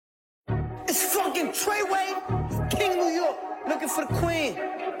It's fucking Treyway, King New York, looking for the queen.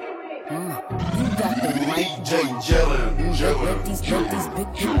 You got the right DJ Jellin. Let these big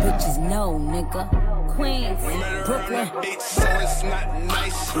bitches know, nigga. Queens, Brooklyn. So it's not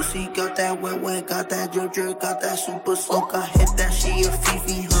nice. Pussy got that wet, got that drip, got that super soak. I hit that, she a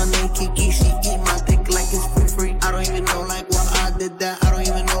Fifi, honey, Kiki. She eat my dick like it's free. I don't even know like why I did that. I don't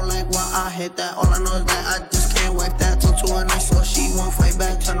even know like why I hit that. All I know is that I just can't wipe that. Talk to her nice so she won't fight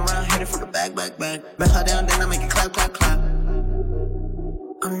back. Turn around, hit it for the back. Back her down, then I make it clap.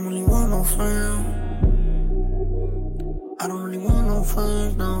 I don't really want no friends. I don't really want no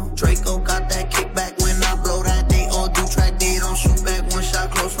friends, no. Draco got that kickback when I blow that. They all do track, they don't shoot back. One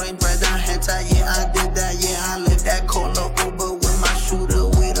shot, close range, bread down, head tie. Yeah, I did that, yeah, I lived that. Call up Uber with my shooter,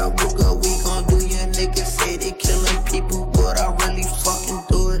 with a Ruger. We gon' do your niggas say they killing people, but I really fucking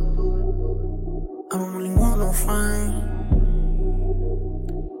do it. I don't really want no friends.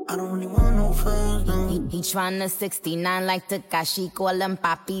 I don't really want no friends, no. He tryna 69 like Takashi, call him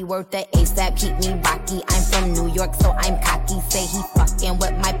Papi, worth the ASAP, keep me rocky. I'm from New York, so I'm cocky. Say he fucking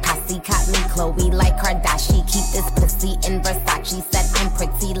with my posse, caught me Chloe like Kardashian. Keep this pussy in Versace, said I'm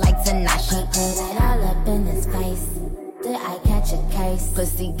pretty like Tanashi. Put it all up in his face. Did I catch a case?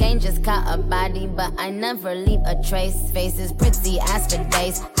 Pussy gang just caught a body, but I never leave a trace. Face is pretty, ask for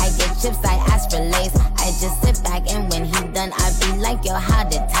days. I get chips, I ask for lace. I just sit back and when he done, I be like, yo, how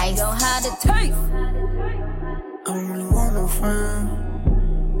to taste? Yo, how to taste? I don't really want no friends.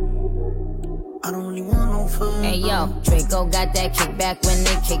 I don't really want no friends. Hey yo, Draco got that kickback. When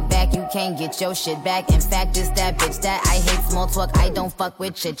they kick back, you can't get your shit back. In fact, it's that bitch that I hate small talk. I don't fuck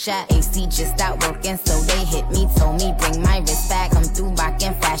with chit chat. AC just stopped working, so they hit me, told me bring my wrist back. I'm through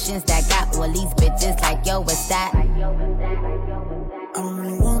rockin' fashions that got all these bitches like yo, what's that? I don't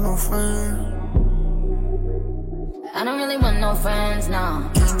really want no friends. I don't really want no friends, no.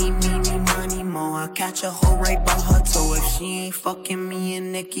 Eeny, meeny, money, mo. I catch a hoe right by her toe. If she ain't fucking me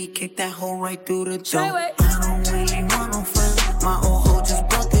and Nikki, kick that hoe right through the door. I don't really want no friends. My old hoe just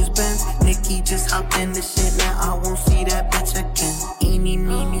broke his Benz. Nikki just hopped in the shit, now I won't see that bitch again. Eeny,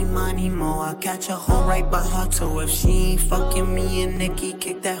 meeny, money, mo. I catch a hoe right by her toe. If she ain't fucking me and Nikki,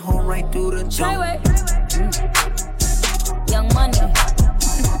 kick that hoe right through the door. Young money,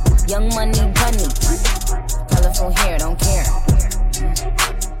 young money, bunny. Colorful hair, don't care.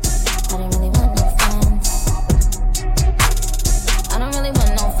 I don't really want no friends. I don't really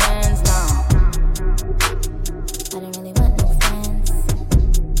want no friends, no. I don't really want no friends.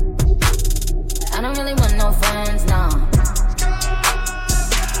 I don't really want no friends, no.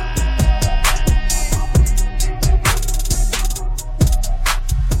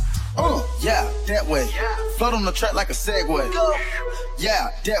 Yeah, that way. Float on the track like a Segway.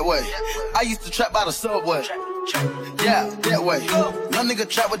 Yeah, that way. I used to trap by the subway. Yeah, that way. No nigga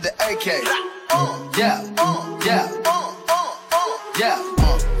trap with the AK. Yeah,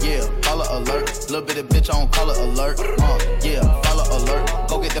 follow alert. Little bit of bitch on collar alert. Yeah, follow alert.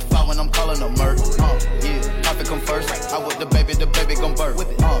 Go get the file when I'm calling a murk. Yeah, profit come first. I with the baby gon' birth.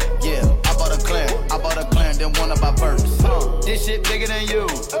 Yeah, I bought a clan, then one of my birds. This shit bigger than you.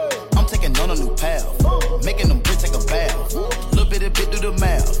 I'm taking on a new path. Making them bitch take a bath. Little bit of bit through the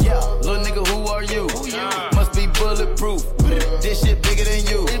mouth. Little nigga, who are you? Must be bulletproof. This shit bigger than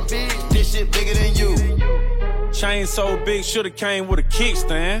you. This shit bigger than you. Chain so big, shoulda came with a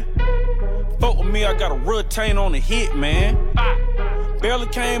kickstand. Fuck with me, I got a retain on the hit, man. Barely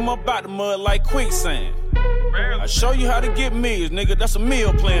came up out the mud like quicksand. I show you how to get meals, nigga, that's a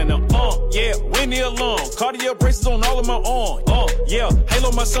meal plan now. Yeah, Winnie alone. Cartier braces on all of my arms. Yeah,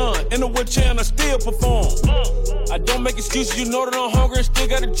 Halo my son. In the wheelchair and I still perform. I don't make excuses, you know that I'm hungry and still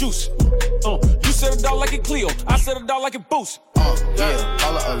got the juice. You set it out like a Clio, I set it out like a Boost. Yeah,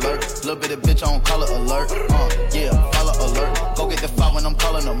 follow alert. Little bit of bitch on collar alert. Yeah, follow alert. Go get the file when I'm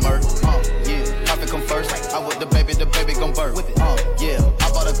calling a murk. Yeah, profit come first. I with the baby gon' birth. Yeah,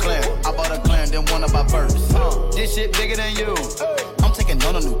 I bought a clan, then one of my birds. This shit bigger than you. I'm taking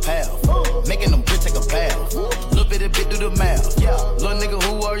on a new path. Making them bitch take a bath. Little bit of bit through the mouth. Little nigga,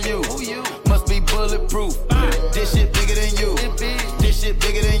 who are you? Must be bulletproof. This shit bigger than you. This shit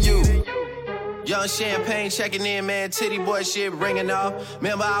bigger than you. Young Champagne checking in, man. Titty boy shit ringing off.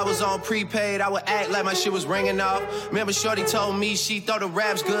 Remember I was on prepaid, I would act like my shit was ringing off. Remember Shorty told me she thought the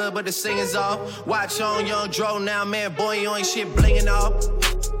rap's good, but the singing's off. Watch on Young Dro now, man. Boy, you ain't shit blinging off.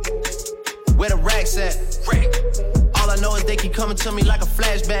 Where the racks at? All I know is they keep coming to me like a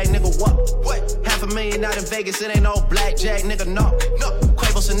flashback, nigga. What? $500,000 out in Vegas, it ain't no blackjack, nigga. No.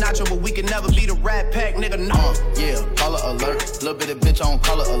 Quavo Sinatra, but we can never be the Rat Pack, nigga. No. Yeah, follow alert. Little bit of bitch on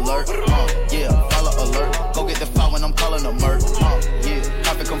collar alert. Yeah, follow alert. Go get the file when I'm calling a murk. Yeah,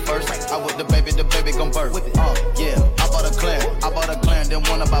 profit come first. I with the baby gon' birth. Yeah, I bought a clan, then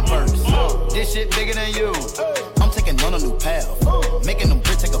one of my birds. This shit bigger than you. I'm taking on a new path. Making them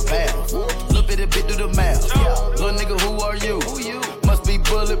bricks take a bath. Little bit do the math. Little nigga, who are you? Must be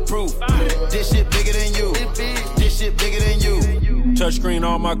bulletproof. This shit bigger than you. This shit bigger than you. Touchscreen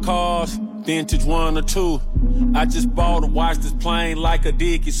on my cars, vintage 1 or 2. I just bought a watch this plane like a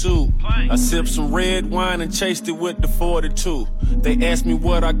Dickie suit. I sipped some red wine and chased it with the 42. They asked me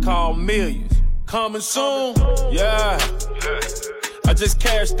what I call millions. Coming soon, yeah. I just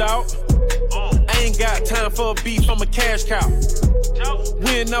cashed out. I ain't got time for a beef, I'm a cash cow.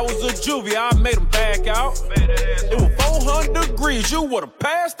 When I was a juvie, I made them back out. It was 400 degrees, you would've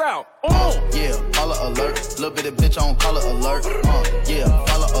passed out. Yeah, follow alert. Little bit of bitch on color alert. Yeah,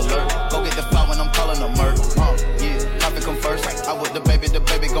 follow alert. Go get the fly when I'm calling a murk. Yeah, profit come first. I with the baby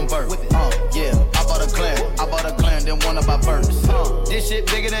gon' birth. Yeah, I bought a clan, then one of my birds. This shit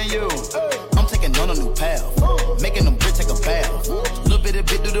bigger than you. I'm taking on a new path. Making them bricks take a bath. Little bit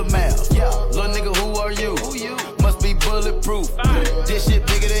do the math. Little nigga, who are you? Must be bulletproof. This shit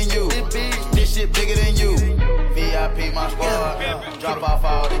bigger than you. This shit bigger than you. VIP my squad. Drop off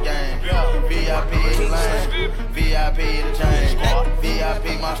all the game. VIP the lane. VIP the chain.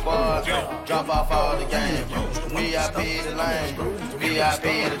 VIP my squad. Drop off all the game. VIP the lane. VIP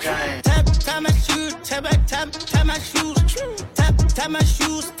the chain. Tie my shoes, tie my shoes, tie my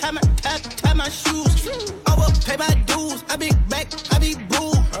shoes, tie my shoes. Overpay my dues, I be back, I be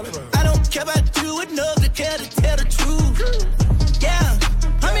boo. I don't care about you enough to care to tell the truth. Yeah,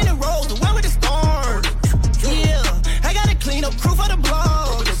 I'm in the road, the one with the stars. Yeah, I gotta clean up crew for the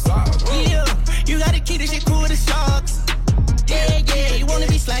blogs. Yeah, you gotta keep this shit cool with the sharks. Yeah, you wanna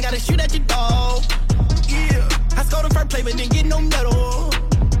be slang, gotta shoot at your dog. Yeah, I scored the first play, but didn't get no medal.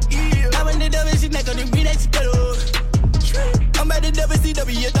 I'm in the WCW, then be next better. I'm at the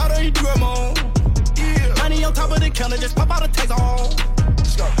WCW, your daughter ain't do them on. Money on top of the counter, just pop out a tags on.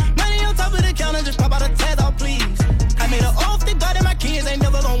 Money on top of the counter, just pop out a tags on, please. I made an oath to God that my kids ain't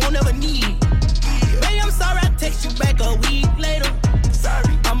never gonna want, never need. Baby, I'm sorry, I text you back a week later.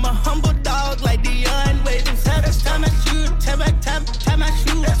 Sorry, I'm a humble dog like Deion Waiters. Tie my shoes, tie my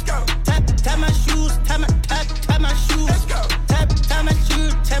shoes. Let's go. Tie my shoes, tie my shoes. Let's go. Tie my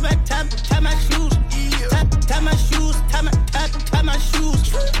shoes, tie my shoes. Tie my shoes, tie my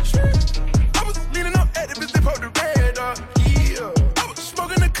shoes. I was leaning up at the bitch, they put the red up. Yeah. I was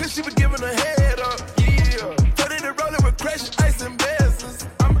smoking the kush, she was giving her head up. Yeah. Put in the roller with crash, ice and bezels.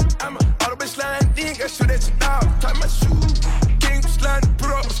 I'm a auto bitch line, then got shoot at your dog. Tie my shoes. King slide, put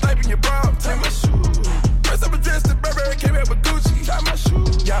up a snipe in your bra. Tie my shoes. First I was dressed in Burberry, came out with Gucci. Tie my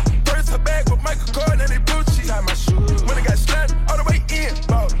shoes. Yeah. First her bag with Michael Kors and they Gucci. Tie my shoes. When I got slid all the way in,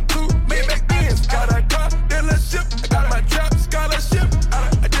 bought 2 Maybach Benz. Got a car, then a ship. I got my trap scholarship.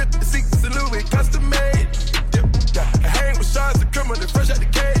 I did the secret Louis, custom made. Yeah. I hang with shards of criminal, fresh out the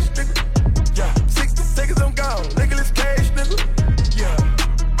cage, nigga. Yeah. 60 seconds, I'm gone. Nicholas Cage, nigga. Yeah.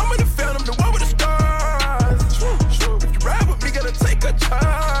 I'm in the Phantom, the one with the stars. If you ride with me, gotta take a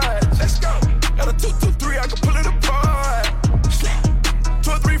charge. Let's go. Got a 223, I can pull it apart.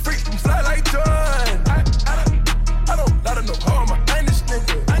 2 or 3 freaks from slide like John. I don't know harm. I'm this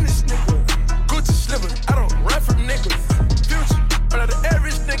nigga. Gucci slippers, I don't run from niggas. Future, I'm not the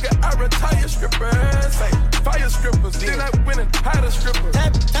average nigga. I retire strippers. Say, fire strippers. Then I win and hide a stripper.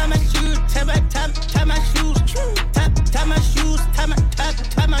 Tie my shoes, tie my shoes. Tie my shoes, tie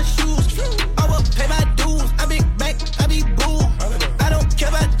my shoes. Overpay my dues, I be back, I be boo. I don't care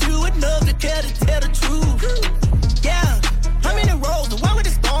about you enough to care to tell the truth. Yeah, I'm in the road, the one with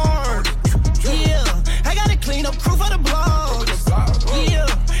the stars. Yeah, I gotta clean up crew for the blogs. Yeah,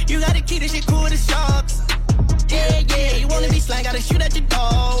 you gotta keep this shit cool with the sharks. Yeah, you wanna be slang, gotta shoot at your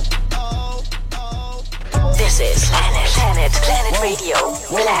dog. This is Planet Radio,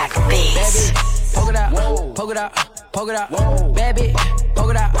 Black Beats. Poke it out, poke it out, poke it out, baby,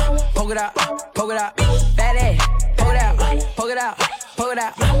 poke it out, poke it out, poke it out, fatty, poke it out, poke it out, poke it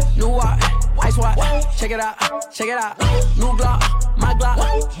out, new watch, ice watch, check it out, new Glock, my Glock,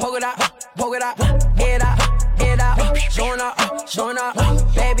 poke it out, head out, showing up,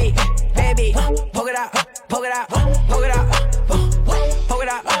 baby, poke it out, poke it out, poke it out, poke it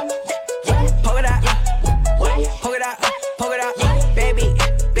out, poke it out, poke it out, poke it out, baby,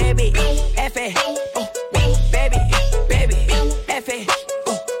 F-A, oh, baby, F-A,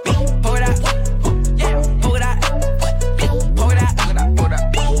 oh, poke it out, yeah, poke it out, poke it out, poke it out, poke it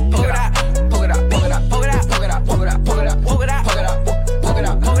out, poke it out, poke it out, poke it out, poke it out, poke it out, poke it out, poke it out, poke it out, poke it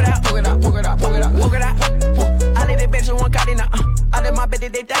out, poke it out, poke it out, poke it out, poke it out, poke it out, poke it out. I let that bitch in one cardina, I let my bitch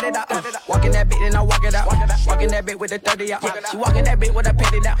they tat it out. Walking that bitch and I walk it out, walking that bitch with the 30 out.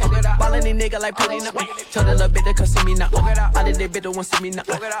 Ballin' these niggas like putting up. Tell the little bitch to come see me now. I did that bitch don't want to see me now.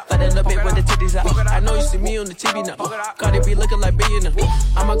 But that little bitch with the titties out. I know you see me on the TV now. God, they be looking like billionaire.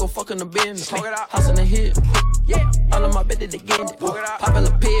 I'ma go fuck on the business. House in the hill. All of my bitches, they get it. Pop in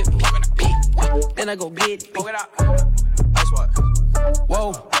the pit. Then I go get it. That's what.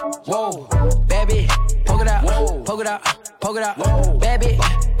 Whoa, whoa, baby, poke it out, poke it out, poke it out, baby,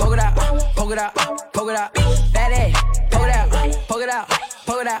 poke it out, poke it out, poke it out, baby, poke it out, poke it out,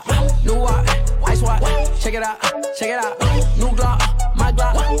 poke it out, new watch, ice watch, check it out, new Glock, my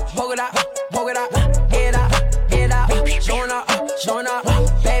Glock, poke it out, head out, showing up,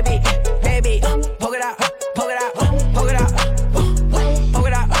 baby, poke it out, poke it out, poke it out, poke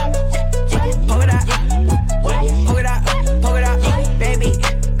it out, poke it out.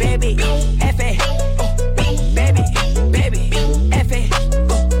 Baby, F-A, baby, F-A.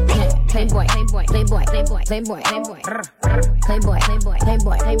 Playboy,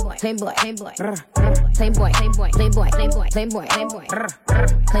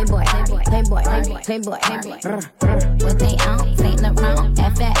 what they on, Saint Laurent,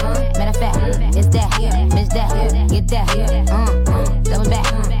 F-A, matter of fact, it's that, bitch that, get that, double back,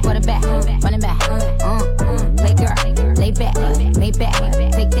 quarterback, running back, play girl, lay back,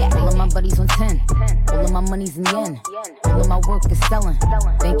 take that. All of my buddies on 10, all of my money's in yen, all of my work is selling.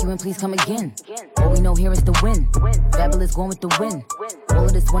 Thank you and please come again. All we know here is the win. Fabulous going with the win. All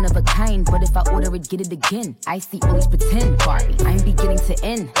of this one of a kind, but if I order it, get it again. I see all these pretend Barbie. I'm beginning to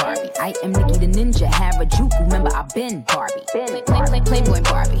end Barbie. I am Nicki the Ninja, Harajuku. Remember I've been Barbie. Playboy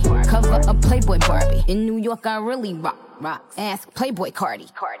Barbie. Cover a Playboy Barbie. In New York I really rock. Ask Playboy Cardi.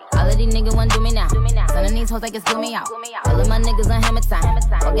 All of these niggas wanna do me now. Some of these hoes like it's do me out. All of my niggas on hammer time.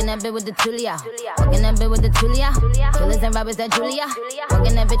 Walking that bitch with the Tulia. Killers and robbers that Julia.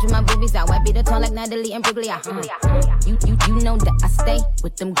 Walking that bitch with my boobies out. White beat the tone like Natalie and Bruglia. You know that I stay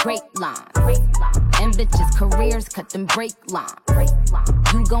with them great lines. And bitches' careers cut them break lines.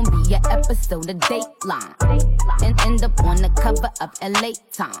 You gon' be an episode of Dateline. And end up on the cover of LA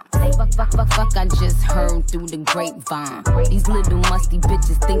Times. Fuck, I just heard through the grapevine. These little musty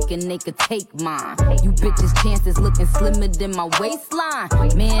bitches thinking they could take mine. You bitches' chances looking slimmer than my waistline.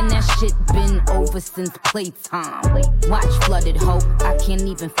 Man, that shit been over since playtime. Watch flooded hope, I can't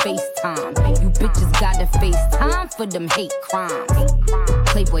even FaceTime. You bitches gotta FaceTime for them hate crimes.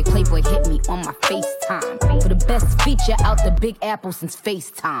 Playboy hit me on my FaceTime. For the best feature out the Big Apple since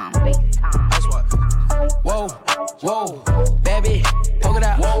FaceTime. That's what. Whoa, baby, poke it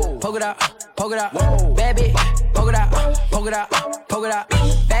out, poke it out, poke it out, baby, poke it out, poke it out, poke it out,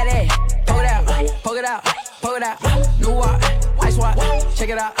 baby, poke it out, poke it out, poke it out, new watch, ice watch, check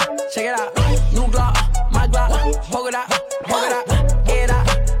it out, new Glock, my Glock, poke it out, head out,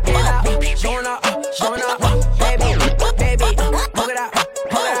 showing up, baby, poke it out.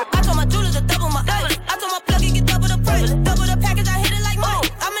 I told my jewelers to double my ice. I told my plug get double the price. Double the package, I hit it like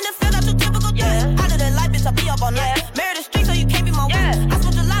Mike. I'm in the field, not your typical thing. Out of the light, bitch, I be up all night. Married the street, so you can't be my wife. I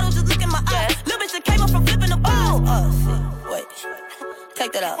smoked gelato, just look in my eyes. Little bitch that came up from flipping the ball. Oh, shit, wait.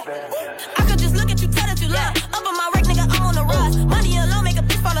 Take that out. I could just look at you, tell that you love. Up on my rack, nigga, I'm on the rise. Money alone make a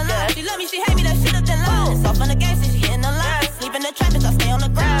bitch fall in love. She love me, she hate me, that shit up in line. It's off on the gangster, she in the line. Sleep in the trap, bitch, I stay on the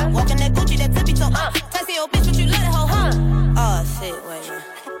ground. Walking that Gucci, that tippy toe. Tasty old bitch, but you let it hold. Oh, shit, wait.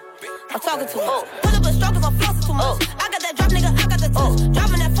 I'm talking too much. Pull up a stroke cause I'm flossing too much. I got that drop, nigga, I got the touch.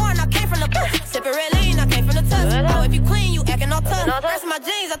 Dropping that foreign, I came from the bus. Sippin' red lean, I came from the touch. Oh, if you clean, you acting all tough. Rest of my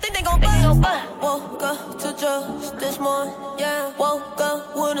jeans, I think they gon' bust. Woke up to drugs this morning, yeah. Woke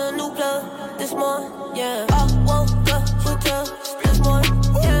up with a new plug this morning, yeah. I woke up with drugs this morning,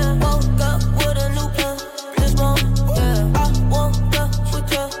 yeah. Woke up with a new plug this morning, yeah. I woke up with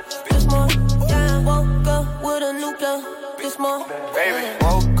drugs this morning, yeah. Woke up with a new plug this morning, baby.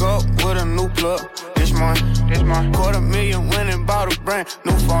 Woke up with a new plug this morning. $250,000 winning, bought a brand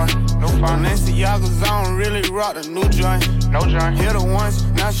new phone. Balenciaga's on, really rock the new joint. Hit her once,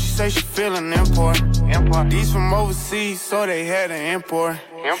 now she say she feeling important. These from overseas, so they had to import.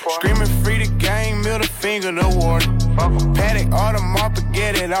 Screaming free the game, middle finger the water. Paddock, Audemars,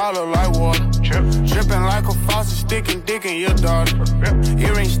 get it all up like water. Dripping like a faucet, sticking dick in your daughter.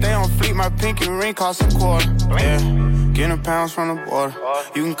 Earrings stay on fleek, my pinky ring cost a quarter. Yeah, getting pounds from the border.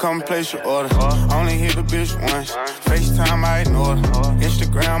 You can come place your order. Only hit the bitch once. FaceTime, I ignore.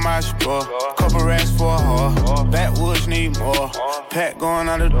 Instagram, I explore. Couple racks for a whore. Backwoods need more. Pack going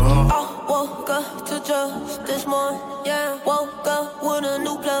out the door. I woke up to drugs this morning, yeah. Woke up with a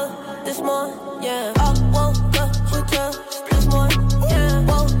new plug this morning, yeah. I woke up with drugs this morning, yeah.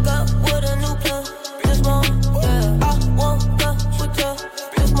 Woke up with a new plug this morning, yeah. I woke up with drugs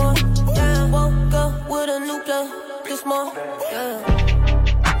this morning, yeah. Woke up with a new plug this morning, yeah.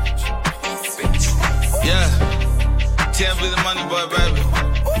 be the money boy, baby.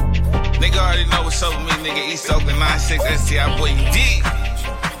 Nigga already know what's up with me, nigga. East Oakland 96 STI, boy, you dig?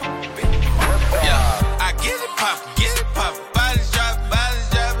 Yeah, I get it poppin', bodies droppin',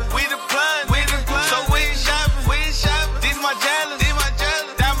 we the plug, so we ain't shopping, these my jealous,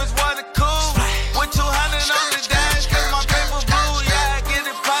 diamonds water cool, with 200 on the dash, cause my paper blue, yeah, I get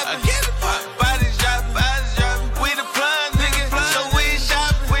it poppin', bodies droppin', we the plug, nigga, so we ain't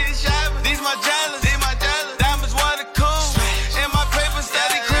shopping, these my jealous, diamonds water cool, and my paper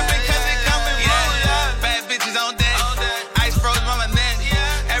steady crimpin' cause they comin' blue, yeah, bad bitches on deck, ice froze by my neck,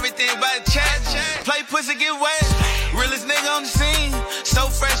 everything by the check, play pussy get wet, realest nigga on the scene, so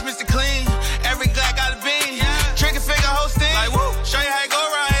fresh, Mr. Clean, every Glock got a bean, trigger finger whole steam, like woo, show you how it go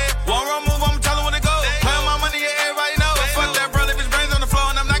right here, one wrong move, I'ma tell him when to go, play with my money, yeah, everybody know, fuck that bro, leave his brains on the floor,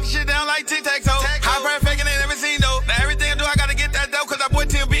 and I'm knocking shit down like tic-tac-toe, high brand faking ain't never seen though, now everything I do, I gotta get that dough, cause I boy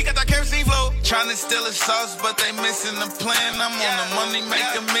TMB, got that kerosene flow, tryna steal a sauce, but they missing the plan, I'm on the money, make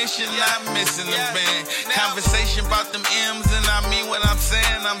a mission, not missing the band, conversation about them M's, and I mean what I'm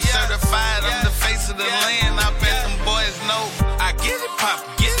saying, I'm certified, I'm the face of the land, I bet them boys know, I get it poppin',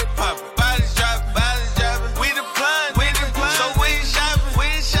 bodies droppin', we the plug, so we ain't shopping,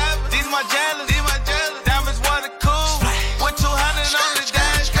 these my jealous, diamonds water cool, with 200 on the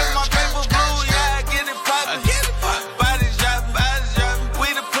dash, cause my paper blue, yeah, I get it poppin', bodies droppin',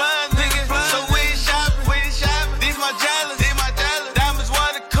 we the plug, so we ain't shopping, these my jealous, diamonds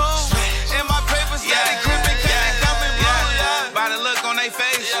water cool, and my paper steady crimpin' cause they comin' blue, yeah, by the look on they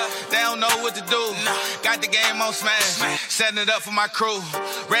face, they don't know what to do, got the game on smash, setting it up for my crew,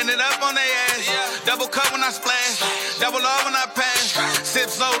 ran it up on their ass, double cup when I splash, double up when I pass, sip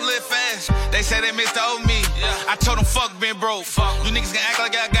slow, live fast, they say they missed the old me, I told them fuck being broke, you niggas can act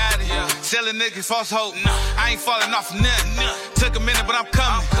like I got it, selling niggas false hope, I ain't falling off nothing, took a minute but I'm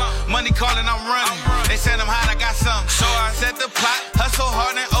coming, money calling I'm running, they said I'm hot, I got something, so I set the plot, hustle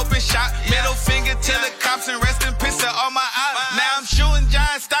hard and open shot, middle finger to the cops and rest in peace to all my ops, now I'm shooting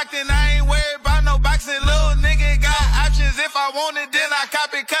John Stockton, I ain't worried about no boxing, little nigga got options, if I want it then I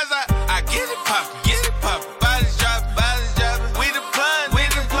cop it cause I get it poppin', bodies droppin', we the plug,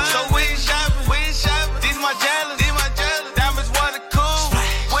 so we ain't shopping, these my jealous, diamonds water cool,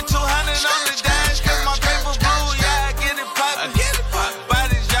 with 200 on the dash, cause my paper blue, yeah, I get it poppin',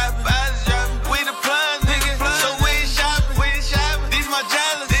 bodies droppin', we the plug, so we ain't shopping, these my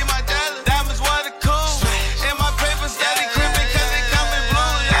jealous, diamonds water cool, and my paper steady crimpin' cause they comin'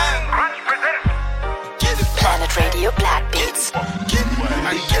 blue, yeah. Planet Radio Black Beats.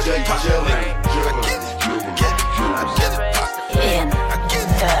 I get it poppin',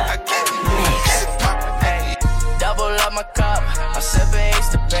 Double up my cup, I'm sipping Ace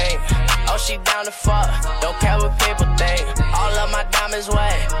to Paint. Oh, she down to fuck, don't care what people think. All of my diamonds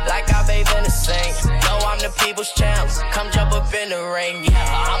wet, like I bathe in the sink. No, I'm the people's champ, come jump up in the ring.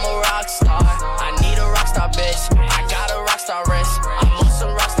 Yeah, I'm a rock star, I need a rock star bitch. I got a rock star wrist, I'm on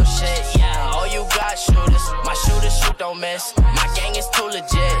some rock star shit. Yeah, all you got shooters, my shooters shoot don't miss. My gang is too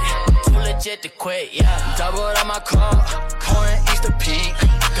legit to quit. Yeah, double up my car, pouring Easter pink.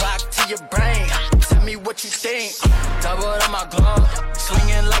 Glock to your brain, tell me what you think. Double on my glove,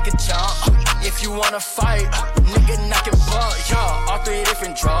 swinging like a jump. If you wanna fight, nigga knocking butt. Yeah, all 3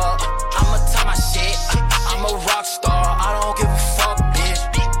 different drugs. I'ma tie my shit, I'm a rock star. I don't give a fuck, bitch.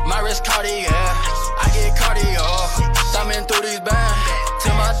 My wrist Cartier, I get cardio. Thumbing through these bands,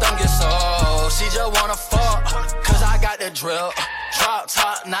 till my thumb gets sore. She just wanna fuck, cause I got the drill. Drop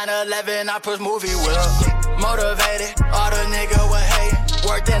top, 911, I push movie whip. Motivated, all the nigga were hating.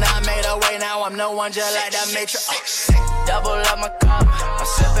 Worked and I made a way, now I'm no one just like that matrix. Double up my cup, I'm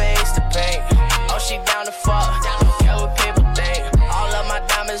sipping Ace to Paint. Oh, she down to fuck, don't care what people think. All of my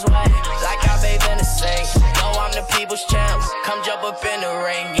diamonds wet, like I bathe in the sink. No, I'm the people's champ, come jump up in the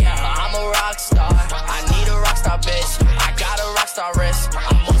ring. Yeah, I'm a rock star, I need a rock star bitch. I got a rock star wrist,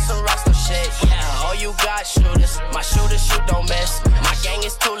 I'm on some rock star shit. Yeah, all you got shooters, my shooters shoot don't miss. My gang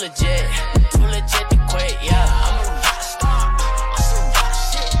is too legit to quit. Yeah, I'm a rock star.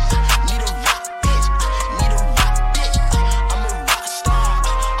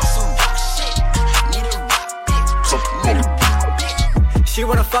 She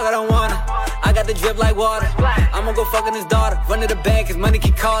wanna fuck, I don't wanna. I got the drip like water. I'ma go fucking his daughter. Run to the bank, cause money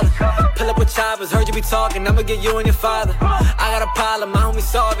keep calling. Pull up with choppers, heard you be talking. I'ma get you and your father. I got a problem, my homie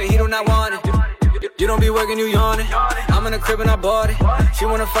solve it, he do not want it. You don't be working, you yawning. I'm in the crib and I bought it. She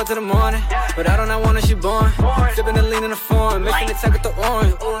wanna fuck till the morning, but I do not want her, she born. Sipping the lean in the form, mixing the tech with the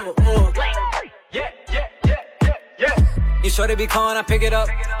orange. Ooh, ooh. You sure they be calling, I pick it up.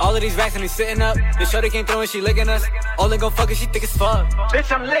 All of these racks and they sitting up. The shorty came through and she licking us. All in gon' fuck it, she thick as fuck.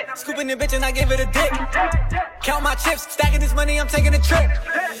 Bitch, I'm lit. Scooping the bitch and I give it a dick. Count my chips, stacking this money, I'm taking a trip.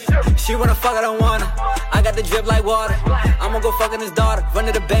 She wanna fuck, I don't wanna. I got the drip like water. I'ma go fucking his daughter. Run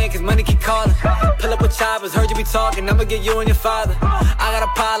to the bank, cause money keep calling. Pull up with choppers, heard you be talking. I'ma get you and your father. I got a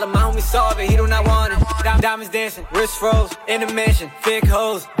problem, my homie solve it, he do not want it. Diamonds dancing, wrist froze, in the mansion, thick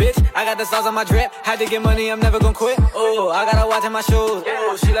hoes. Bitch, I got the sauce on my drip. Had to get money, I'm never gon' quit. Ooh, I gotta watch in my shoes.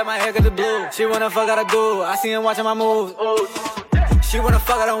 Ooh, she let my hair get the blue. She wanna fuck, I do. I see him watching my moves. Ooh. She wanna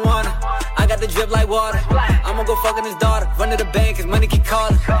fuck, I don't wanna. I got the drip like water. I'ma go fucking his daughter. Run to the bank, cause money keep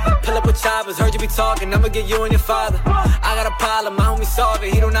calling. Pull up with choppers, heard you be talking. I'ma get you and your father. I got a problem, my homie solve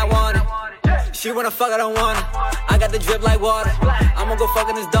it, he do not want it. She wanna fuck, I don't wanna. I got the drip like water. I'ma go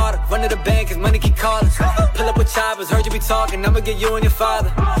fucking his daughter. Run to the bank, cause money keep calling. Pull up with choppers, heard you be talking. I'ma get you and your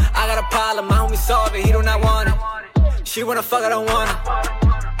father. I got a problem, my homie solve it, he do not want it. She wanna fuck, I don't wanna.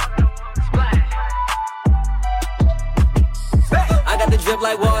 I got the drip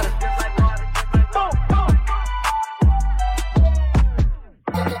like water.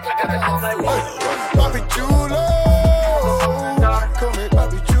 Papi chulo, come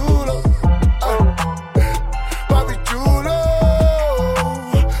papi chulo. Papi chulo,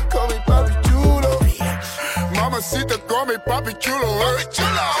 come papi chulo. Mamacita come papi chulo.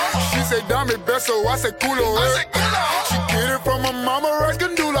 She say dame beso, I say culo. She get it from my mama,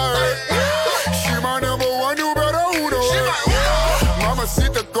 Rascandula. She my number one, numero uno.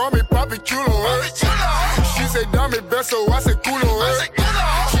 Mamacita come papi chulo. She say dame beso, I say culo.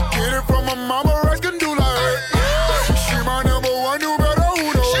 She get it from my mama, Rascandula. She my number one, numero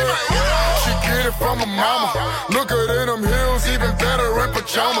uno. She get it from my mama. Look her in them heels, even better in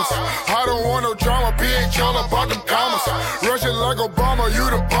pajamas. I don't want no drama, PH all about them commas. Rushing like Obama, you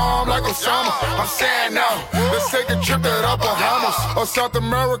the bomb like Osama. I'm saying now, let's take a trip to the Bahamas or South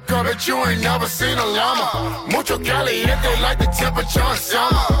America, but you ain't never seen a llama. Mucho caliente like the temperature in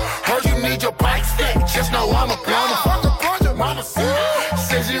summer. Heard you need your bike stick, just know I'm a plumber. Fuck a bunch of mama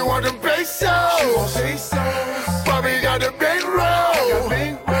says you want them pesos. Bobby got the big roll.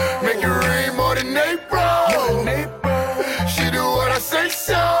 Make it rain more than April. She do what I say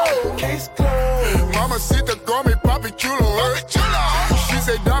so. Mamacita come papi chulo. She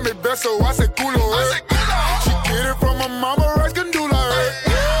say dame beso, I say culo. She get it from my mama, Rascandula.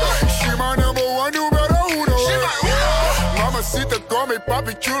 She my number one, numero uno. Mamacita come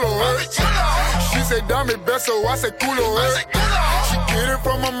papi chulo. She say dame beso, I say culo. She get it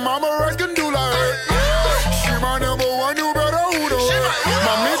from my mama, Rascandula. She my number one, numero uno.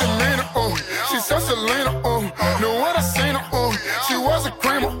 My misdemeanor, she's so Selena, know what I seen her, she was a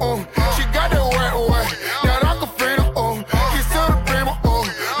creamer, she got that wet, that Aquafina, he's still the prima,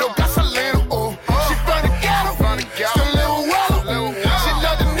 no gasolina, she from the ghetto, still live with Wallow, she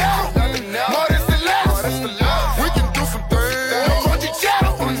love the nettle, more than stilettos, we can do some things, no country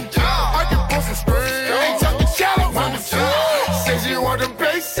chatter, I can pull some strings, ain't talking chatter, says you want them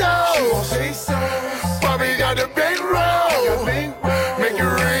pesos, Bobby got the big roll, make it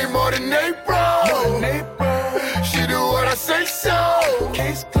rain more than April. She do what I say so.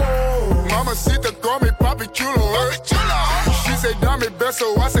 Mamacita come papi chulo. She say dame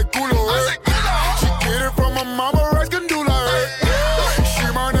beso, I say culo. She get it from my mama, Rascandula. She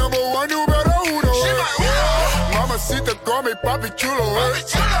my number one, numero uno. Mamacita come papi chulo.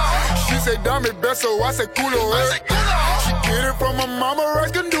 She say dame beso, I say culo. She get it from my mama,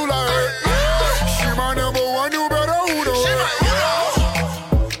 Rascandula. She my number one, numero uno.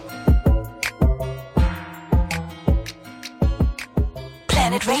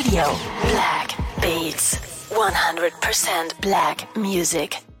 Planet Radio, Black Beats, 100% black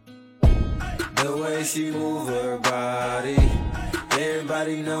music. The way she move her body,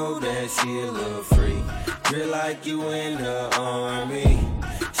 everybody know that she a little freak. Feel like you in the army,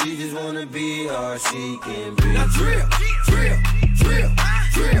 she just wanna be all she can be. Now drill, drill, drill,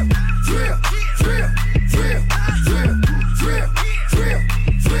 drill, drill, drill, drill, drill, drill, drill,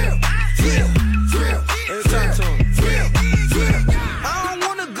 drill, drill, drill. Drill, drill, drill. I don't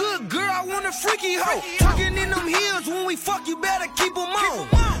want a good girl, I want a freaky hoe. Twerking in them heels when we fuck, you better keep them on.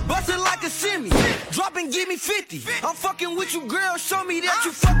 Bust it like a semi, drop and give me 50. I'm fucking with you, girl, show me that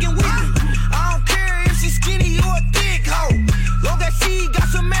you fucking with me. I don't care if she's skinny or a thick hoe, long as she got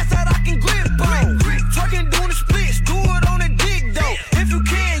some ass that I can grip on. Twerking doing the splits, do it on the dick though. If you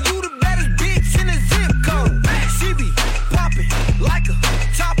can, you the baddest bitch in the zip code. She be popping like a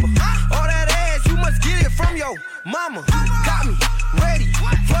chopper. All that ass, you must get it from your mama. Got me ready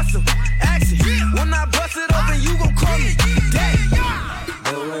for some action. When I bust it open, you gon' call me daddy.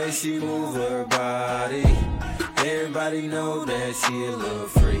 The way she move her body, everybody Everybody know that she a little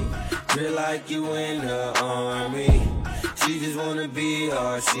freak. Feel like you in the army. She just wanna be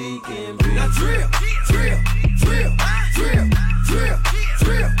all she can be. Now drill, drill, drill, drill, drill,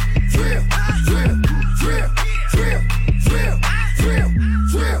 drill, drill, drill, drill, drill, drill, drill,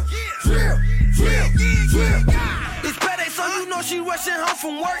 drill, drill, drill, drill. It's payday, so you know she rushing home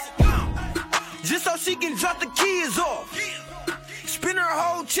from work, just so she can drop the kids off. Spend her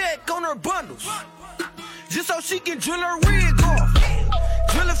whole check on her bundles, just so she can drill her rig off.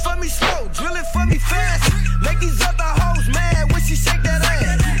 Drill it for me slow, drill it for me fast. Make these other hoes mad when she shake that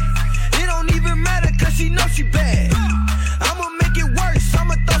ass. It don't even matter cause she know she bad. I'ma make it worse,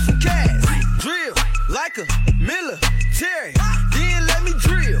 I'ma throw some cash. Drill like a military, then let me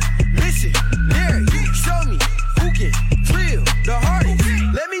drill. Missionary, show me who can drill the hardest.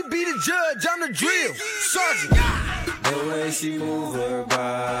 Let me be the judge, I'm the drill sergeant. The way she move her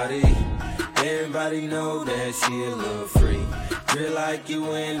body, everybody know that she a little freak. Feel like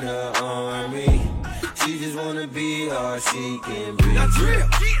you in the army. She just wanna be all she can be. Now drill,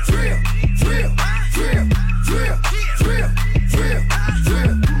 drill, drill, drill, drill, drill, drill, drill, drill,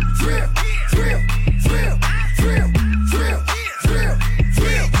 drill, drill, drill, drill, drill,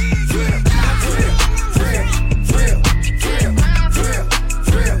 drill, drill. Now drill, drill, drill, drill, drill, drill, drill, drill, drill, drill,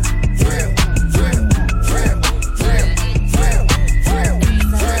 drill, drill, drill,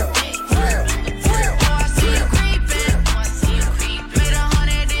 drill, drill. Oh, I see you creeping. Made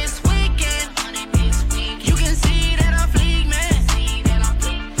 100 this weekend. You can see that I'm fleek, man.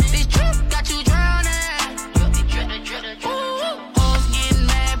 This trip got you drowning. Hoes getting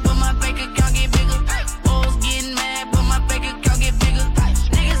mad, but my bank account get bigger. Hoes getting mad, but my bank account get bigger.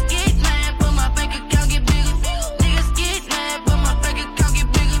 Niggas get mad, but my bank account get bigger. Niggas get mad, but my bank account get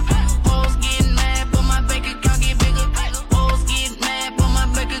bigger. Hoes getting mad, but my bank account get bigger. Hoes get mad, but my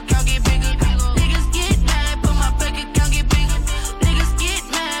bank account get bigger. Niggas get mad, but my bank account get bigger. Niggas get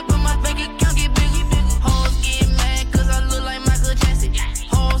mad, but my bank account get bigger. Hoes get mad, cause I look like Michael Jackson.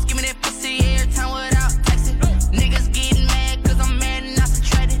 Hoes give me that pussy every time without texting. Niggas getting mad, cause I'm mad and not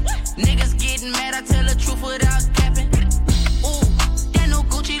subtracted. Niggas getting mad, I tell the truth without capping. Ooh, that new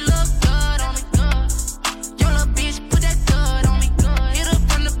Gucci look good on me. Yo, little bitch, put that good on me. Hit her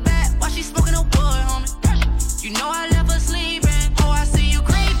from the back while she smoking a wood, homie. You know I left her sleeping. Oh, I see you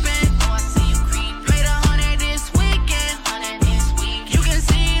creeping. Made 100 this weekend. You can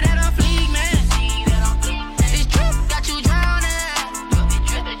see that I'm fleek, man. This trip got you drowning.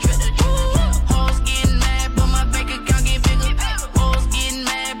 Hoes getting mad, but my bank account get bigger. Hoes getting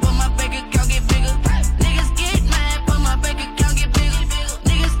mad, but my bank account get bigger. Niggas get mad, but my bank account get bigger.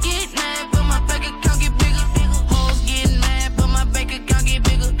 Niggas get mad, but my bank account get bigger. Hoes getting mad, but my bank account get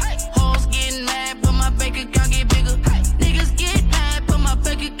bigger. Hoes getting mad, but my bank account get bigger. Niggas get mad, but my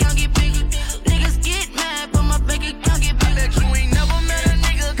bank account get bigger. Niggas get mad, but my bank account get bigger. Bet you ain't never met a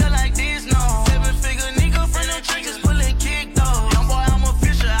nigga cut like this, no. 7-figure nigga from the trenches pulling kick, though. Young boy, I'm a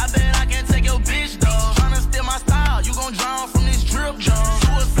fisher, I bet I can take your bitch, though. Tryna steal my style, you gon' drown from this drip, though.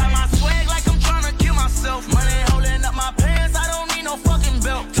 Suicide my swag like I'm tryna kill myself. Money holding up my pants, I don't need no fucking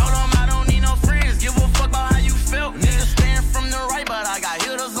belt. Told them I don't need no friends, give a fuck about how you felt. Niggas stand from the right, but I got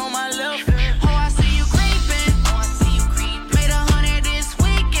hitters on my left. Oh, I see you creeping. Made 100 this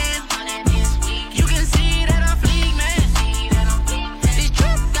weekend. You can see that I'm fleek, man. This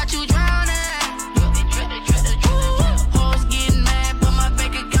trip got you drowning. Hoes getting mad, but my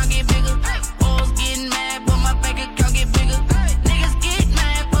bank account get bigger. Hoes getting mad, but my bank account get bigger. Niggas get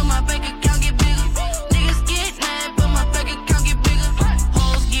mad, but my bank account get bigger. Niggas get mad, but my bank account get bigger.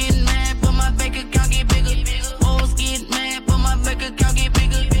 Hoes getting mad, but my bank account get bigger. Hoes get mad, but my bank account get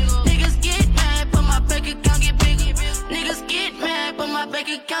bigger. Niggas get mad, but my bank account get bigger. Niggas get mad, but my bank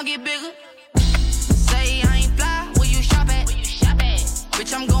account get bigger. Say I ain't fly, where you shop at?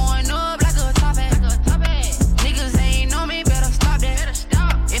 Bitch, I'm going up like a top hat. Niggas ain't know me, better stop that.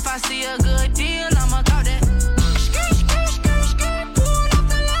 If I see a good deal, I'ma cop that. Pull off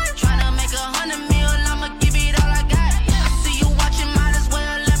the line. Tryna make 100 mil, I'ma give it all I got. I see you watching, might as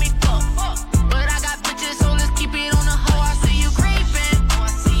well let me fuck. But I got bitches, so let's keep it on the hoe. I see you creeping.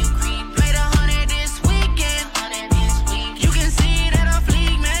 Made 100 this weekend. You can see that I'm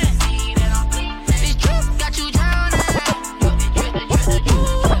fleek, man.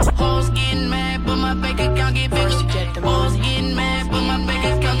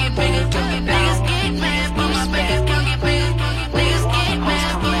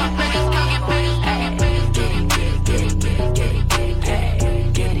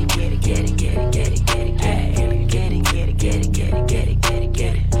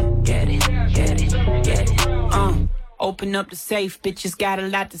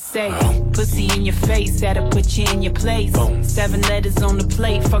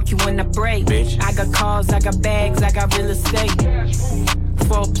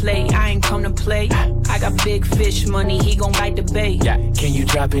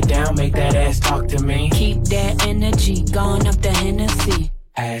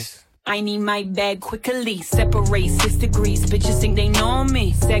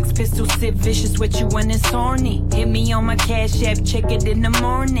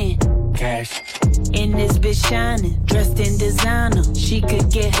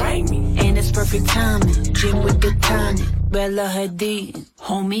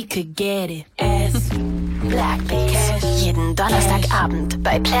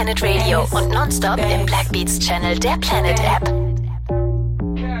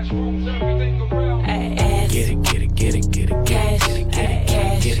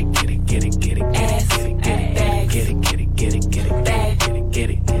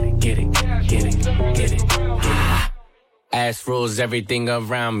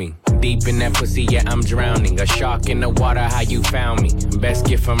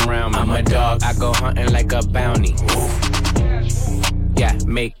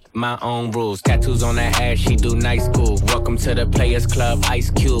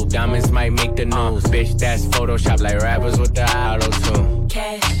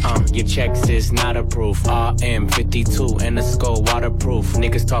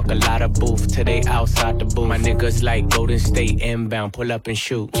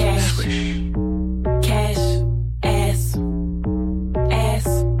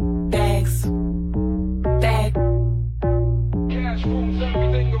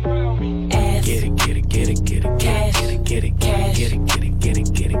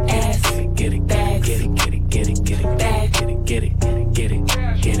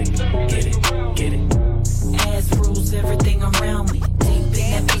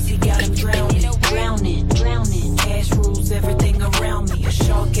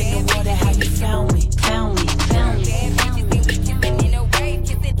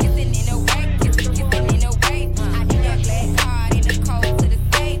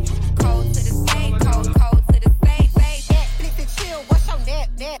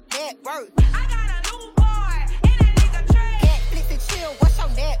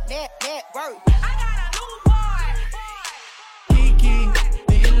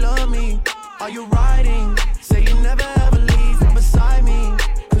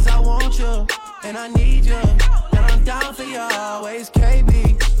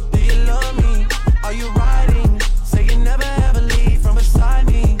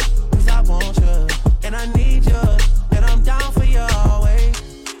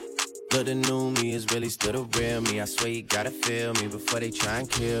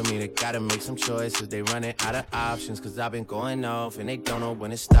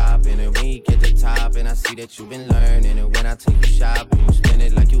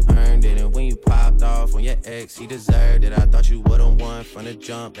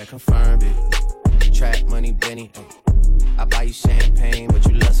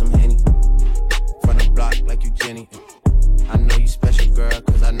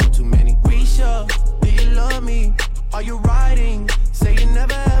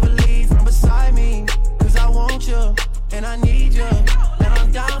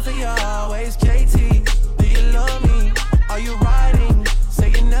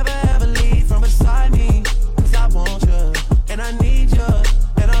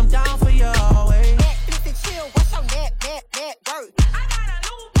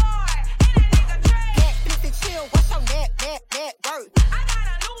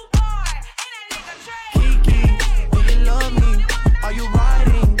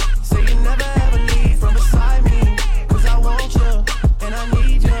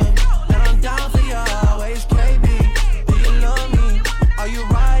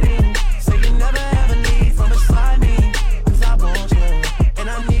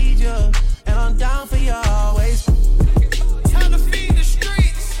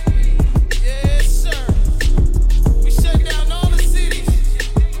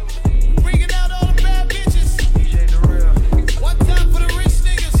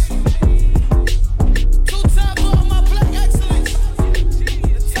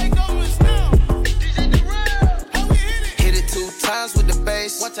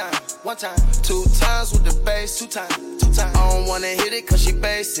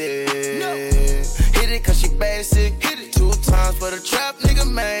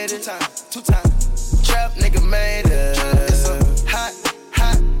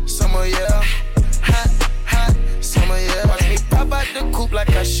 hoop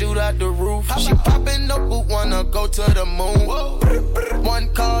like I shoot out the roof. She poppin' no boot, wanna go to the moon.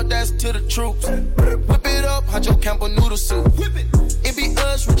 One call, that's to the troops. Whip it up, Huncho Campbell noodle soup. It be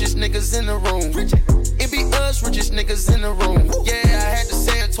us, richest niggas in the room. It be us, richest niggas in the room. Yeah, I had to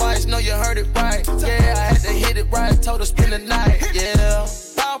say it twice, know you heard it right. Yeah, I had to hit it right, told her spend the night. Yeah,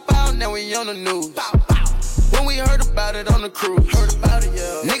 bow bow, now we on the news. When we heard about it on the cruise, heard about it,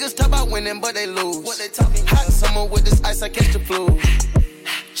 yeah. Niggas talk about winning, but they lose. What they talking? Hot summer with this ice, I catch the flu.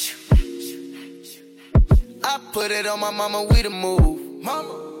 I put it on my mama, we the move.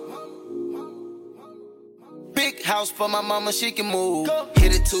 Mama. Big house for my mama, she can move. Go.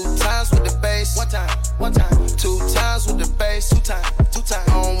 Hit it 2 times with the bass. One time. 2 times with the bass. 2 times. I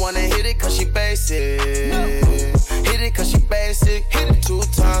don't wanna hit it cause she basic. No. Hit it cause she basic. Hit it 2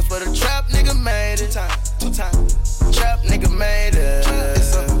 times for the trap nigga made it. 2 times. Trap nigga made it.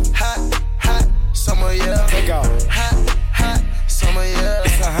 It's a hot summer, yeah. Take off. Hot summer, yeah.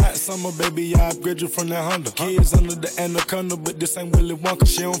 It's a hot summer, baby, I upgrade you from that Honda. Kids under the anaconda, but this ain't Willy Wonka.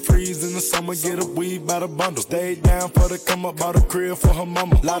 She don't freeze in the summer, get a weed by the bundle. Stayed down for the come up, bought a crib for her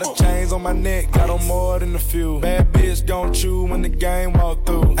mama. Lot of chains on my neck, got on more than a few. Bad bitch gon' chew when the game walk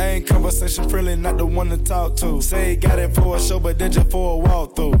through. Ain't conversation friendly, not the one to talk to. Say got it for a show, but then just for a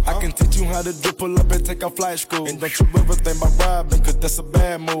walk through. I can teach you how to drip, pull up and take off flight school. And don't you ever think about robbing, cause that's a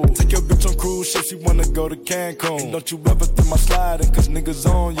bad move. Take your bitch on cruise ship, she wanna go to Cancun. And don't you ever think my sliding, cause niggas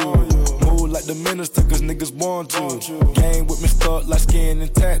on you. Move like the minister, cause niggas want you. Game with me stuck like skin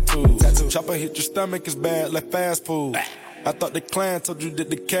and tattoos. Chopper hit your stomach, it's bad like fast food. I thought the clan told you that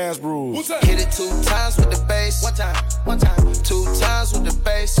the cash rules. Hit it 2 times with the bass. One time. 2 times with the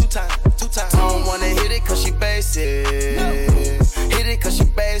bass. 2 times. I don't wanna hit it cause she basic. Hit it cause she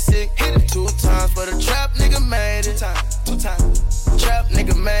basic. Hit it 2 times for the trap nigga made it. 2 times. Trap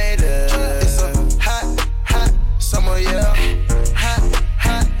nigga made it. It's a hot summer, yeah. Hot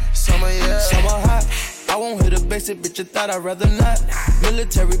summer, yeah. Summer hot. I won't hit a basic, bitch, I thought I'd rather not.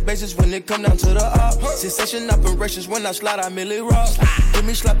 Military bases when it come down to the op. Sensation operations when I slide, I merely rock. Give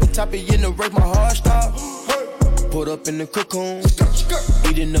me sloppy toppy in the race, my heart stop. Put up in the cocoon.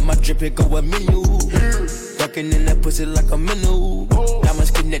 Eating up my drip, it go a menu. Ducking in that pussy like a menu.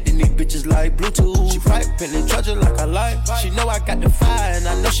 Diamonds connecting these bitches like Bluetooth. She piping and charge her like a light. She know I got the fire and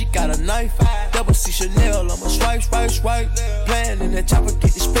I know she got a knife. Double C Chanel, I'ma swipe. Playing in that chopper,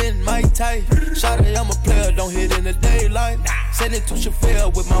 get the spin, my tight. Shawty, I'm a player, don't hit in the daylight. Send it to Chauffeur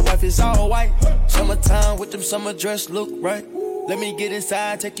with my wife, it's all white. Summertime with them summer dress, look right. Let me get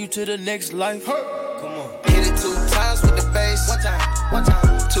inside, take you to the next life. Come on. Hit it 2 times with the bass. One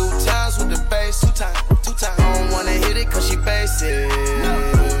time. 2 times with the bass. 2 times. I don't wanna hit it cause she basic.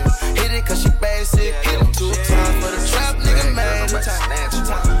 Hit it cause she basic. Hit it 2 times for the trap nigga made it. 2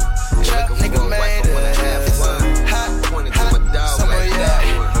 times. Trap nigga made it. Hot summer, yeah.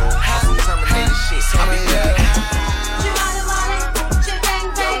 Hot summer, yeah.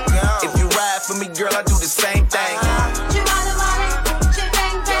 If you ride for me, girl, I do the same thing.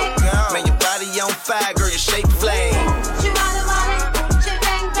 Man, your body on fire, girl, your shape flame. You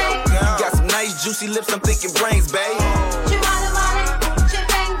got some nice juicy lips, I'm thinking brains, babe.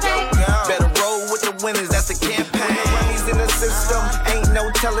 Better roll with the winners, that's a campaign. Money's in the system, ain't no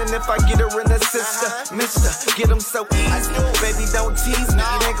telling if I get her in the sister. Mister, get them so easy. Baby, don't tease me,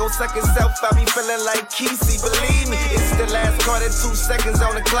 it ain't gon' suck itself. I be feeling like Kesey, believe me. It's the last card at 2 seconds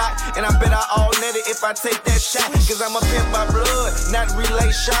on the clock. And I bet I all net it if I take that shot. Cause I'm a pimp by blood, not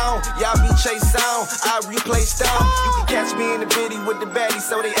relation. Y'all be chase on, I replay stone. You can catch me in the bitty with the baddie,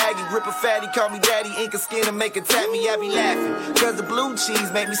 so they aggy. Rip a fatty, call me daddy, ink a skin and make it tap me. I be laughing, cause the blue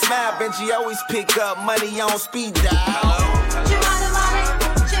cheese make me smile. Benji always pick up money on speed dial.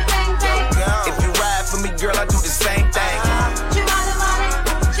 If you ride for me, girl, I do the same thing.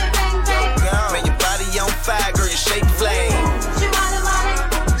 Man, your body on fire, girl, your shape flame. You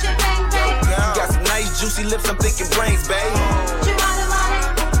got some nice juicy lips, I'm thinking brains, babe.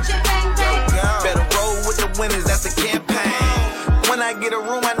 Better roll with the winners, that's a campaign. When I get a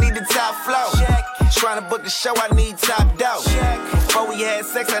room, I need the top floor. Trying to book a show, I need top dough. Before we had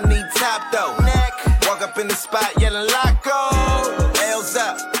sex, I need top though. Walk up in the spot, yelling loco. L's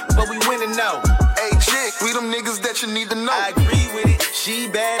up, but we winning though. Hey chick, we them niggas that you need to know. I agree with it, she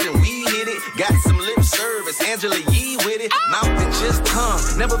bad and we hit it. Got some lip service, Angela Yee with it. Mouth and just tongue,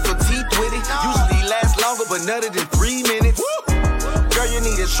 never for teeth with it. Usually lasts longer, but none than 3 minutes. Girl, you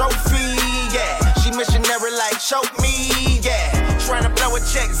need a trophy, yeah. She missionary like choke me, yeah. Trying to blow a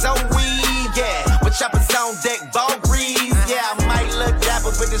check, Zoe, yeah. But choppers on deck, ball breeze, yeah. I might look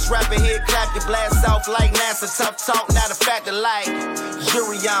dapper, but this rapper here clap your blast off like NASA. Tough talk, not a factor like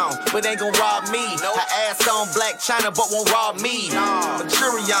jury on, but ain't gon' rob me. Her ass on Black China, but won't rob me. A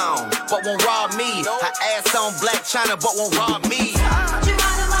jury on, but won't rob me. Her ass on Black China, but won't rob me.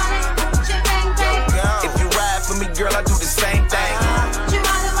 If you ride for me, girl, I do the same thing.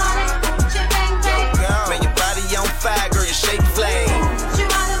 Man, your body on fire, girl, you shake flame. You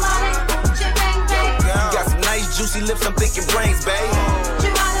got some nice juicy lips, I'm thinking brains, babe.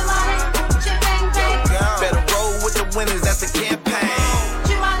 Better roll with the winners, that's the campaign.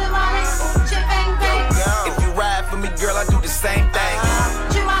 If you ride for me, girl, I do the same thing.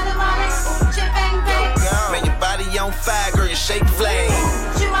 Man, your body on fire, girl, you shake flame.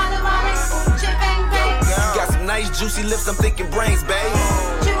 You got some nice juicy lips, I'm thinking brains, babe.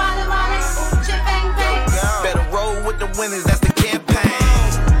 Better roll with the winners, that's the campaign.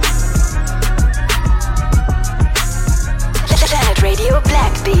 Planet Radio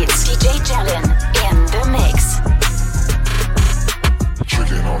Black Beats, DJ Jalen in the mix.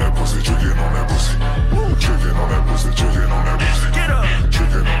 Tricking on that pussy, tricking on that pussy. Tricking on that pussy, tricking on that pussy. Get up.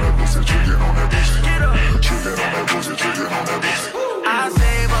 Tricking on that pussy, tricking on that pussy. Get up. Tricking on that pussy, tricking on that pussy. I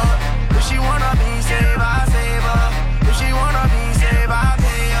save her, if she wanna be saved, I save her. If she wanna be saved, I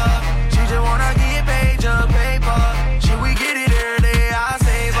pay her. She just wanna get paid, just paper. Should we get it every day? I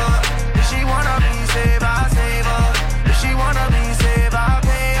save her. If she wanna be saved, I save her. If she wanna be saved, I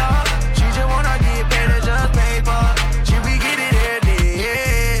pay her. She just wanna get paid, just paper. Should we get it every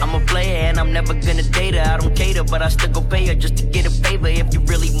day? I'm a player and I'm never gonna date her. I don't cater, but I still go pay her just to get a favor. If you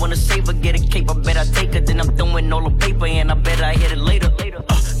really wanna save her, get a cape. I bet I take her, then I'm throwing all the paper, and I bet I hit it later.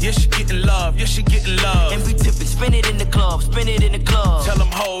 Yeah, she getting love, yeah, she getting love. And we tip it, spin it in the club, spin it in the club. Tell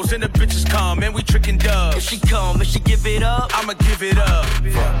them hoes and the bitches come, and we tricking dubs. If she come, if she give it up, I'ma give it up. Fuck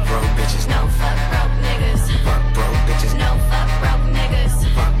broke bitches, no fuck broke niggas. Fuck broke bitches, no fuck broke niggas.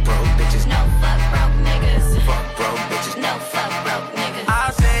 Fuck broke bitches, no fuck broke niggas. Fuck broke bitches, no fuck broke niggas. I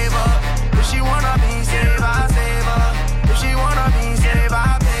save her, if she wanna be saved, I save her. If she wanna be saved,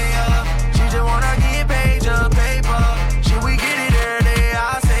 I pay her. She just wanna get paid, just paper. Should we get it every day?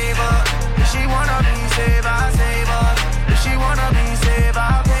 I save her. If she wanna be saved, I save her. If she wanna be saved,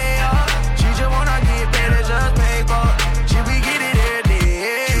 I pay her. She just wanna get paid, just paper. Should we get it every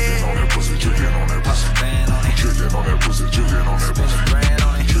day? Tricking on that pussy, tricking on that pussy. Tricking on that pussy, tricking on that pussy.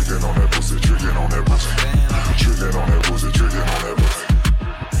 Tricking on that pussy, tricking on that pussy. Tricking on that pussy, tricking on that pussy.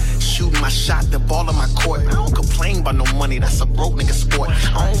 Shoot my shot, the ball in my court. I don't complain about no money, that's a broke nigga sport.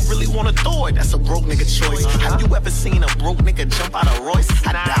 I don't really wanna throw it, that's a broke nigga choice. Have you ever seen a broke nigga jump out of Royce?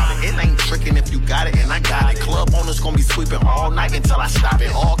 I doubt it, it ain't tricking if you got it and I got it. Club owners gonna be sweeping all night until I stop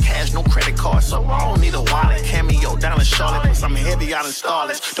it. All cash, no credit card, so I don't need a wallet. Cameo down in Charlotte, plus I'm heavy out in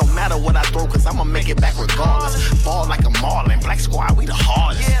Starlets. Don't matter what I throw, cause I'ma make it back regardless. Ball like a Marlin, Black Squad, we the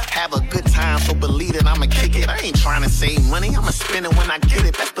hardest. Have a good time, so believe it, I'ma kick it. I ain't trying to save money, I'ma spend it when I get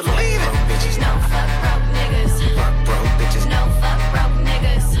it, best believe it. Bitches, no fuck broke niggas. Fuck broke bitches, no fuck broke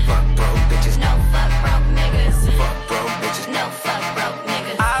niggas. Fuck broke bitches, no fuck broke niggas. Fuck broke bitches, no fuck broke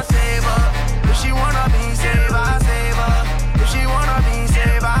niggas. I save her, if she wanna be saved, I save her. If she wanna be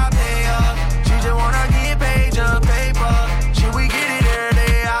saved, I pay her. She just wanna get paid, just paper. Should we get it every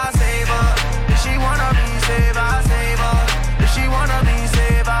day? I save her. If she wanna be saved, I save her. If she wanna be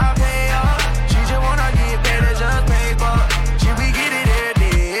saved, I pay her. She just wanna get paid, just paper. Should we get it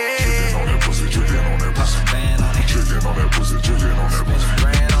every day? Tricking on that pussy, tricking on that pussy. Tricking on that pussy, tricking on that pussy.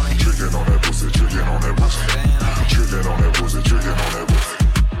 Tricking on that pussy, tricking on that pussy. Tricking on that pussy, tricking on that pussy.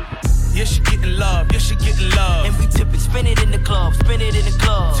 Yeah, she getting love, yeah, she getting love. and we tip it, spin it in the club, spin it in the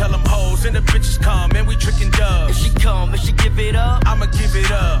club. Tell them hoes and the bitches come, and we tricking dubs. If she come, if she give it up, I'ma give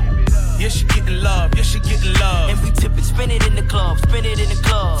it up. Yeah, she getting love, yeah, she getting love. and we tip it, spin it in the club, spin it in the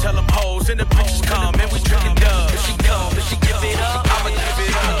club. Tell them hoes and the bitches come, and we tricking dubs. If she come, if she give it up, I'ma give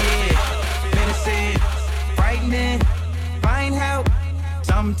it up. Innocent, frightening, find help.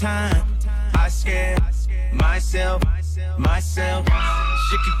 Sometimes I scare myself.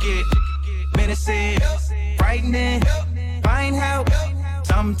 She could get menacing, frightening, find help.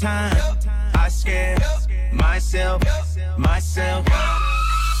 Sometimes I scare myself.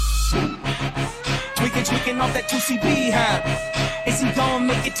 Tweaking off that 2CB, huh? Is he gon'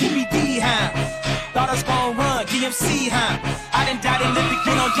 make it TBD, huh? Thought I was gon' run, DMC, huh? I done died and lived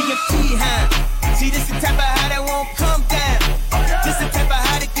again on DMT, huh? See, this the type of high that won't come down. This the type of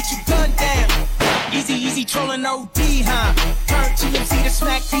high that get you gunned down. Easy trolling OD, huh? Turn TMC to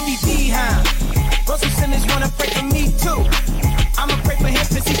smack DVD, huh? Russell Simmons wanna pray for me too. I'ma pray for him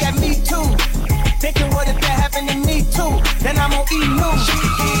cause he got me too. Thinking what if that happened to me too? Then I'm on E-News.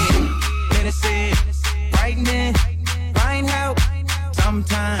 Innocent, frightening, find help.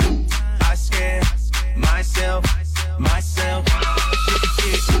 Sometimes I scare myself.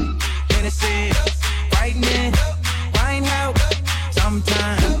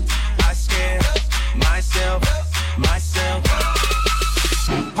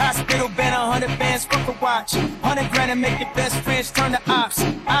 watch. 100 grand and make your best friends turn to ops.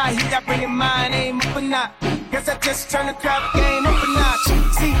 I hear y'all bringing mine, aim up or not. Guess I just turn the crowd game up a notch.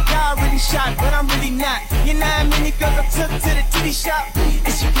 See, y'all really shot, but I'm really not. You know how many girls I took to the titty shop?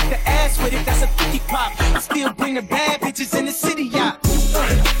 And she kick the ass with it, that's a 50 pop. I still bring the bad bitches in the city, y'all. It's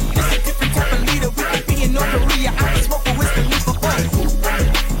a different type of leader, we could be in North Korea. I can smoke a whiskey, leave for fun.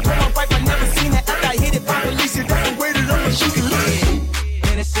 From my wife, I never seen that after I hit it by police. That's the way that I'm she can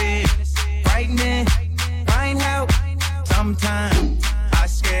live. Innocent, frightening, find help. Sometimes I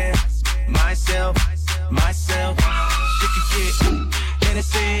scare myself. She could get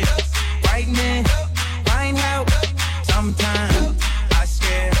innocent, frightening, find help. Sometimes I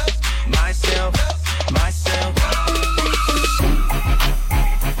scare myself.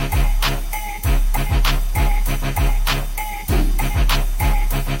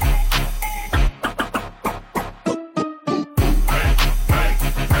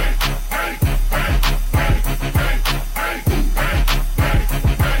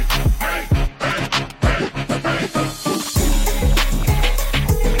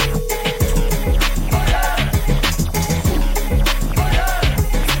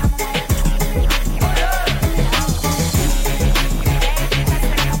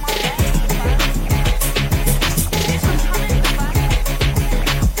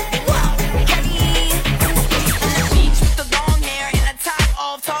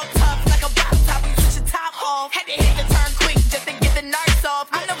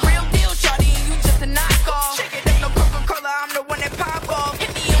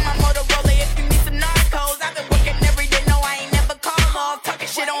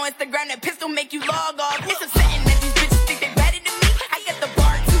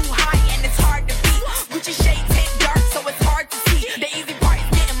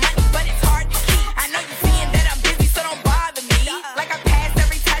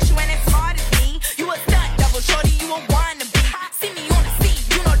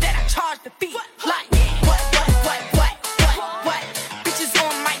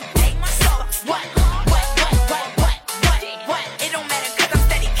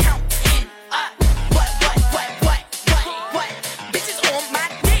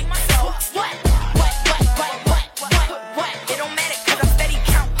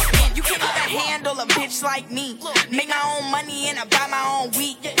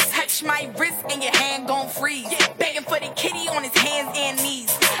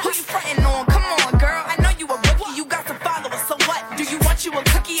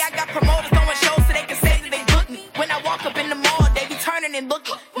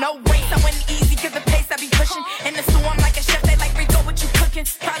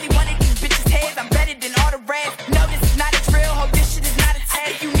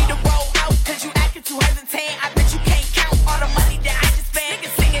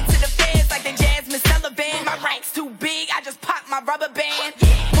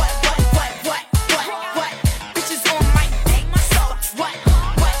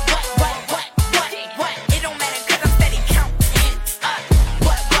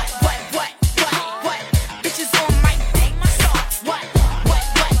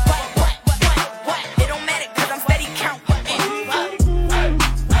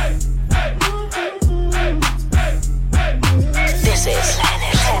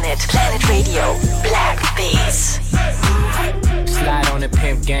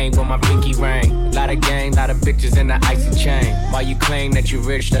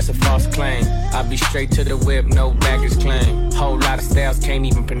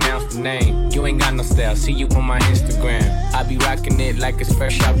 See you on my Instagram. I be rocking it like it's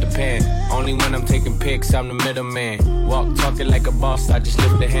fresh out the pan. Only when I'm taking pics, I'm the middleman. Walk talking like a boss, I just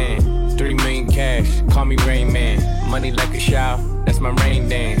lift a hand. 3 million cash, call me Rain Man. Money like a shower, that's my rain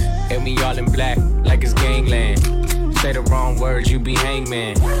dance. And we all in black, like it's gangland. Say the wrong words, you be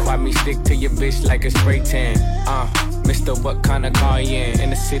hangman. Why me stick to your bitch like a spray tan? Mister, what kind of car you in? In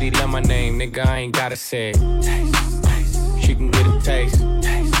the city, love my name, nigga, I ain't gotta say it. Taste, taste. She can get a taste.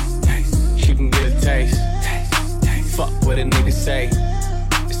 She can get a taste. Fuck what a nigga say.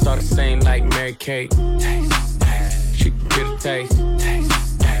 It's all the same like Mary Kate. She can get a taste.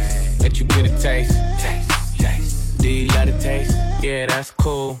 Let you get a taste. Do you love the taste? Yeah, that's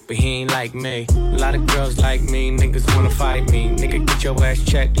cool, but he ain't like me. A lot of girls like me, niggas wanna fight me. Nigga, get your ass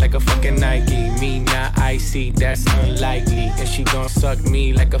checked like a fucking Nike. Me not icy, that's unlikely. And she gon' suck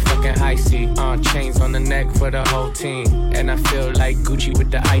me like a fucking high C. Chains on the neck for the whole team. And I feel like Gucci with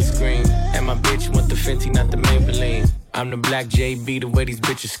the ice cream. And my bitch want the Fenty, not the Maybelline. I'm the black JB, the way these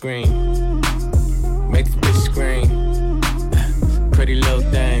bitches scream. Make this bitch scream. Pretty little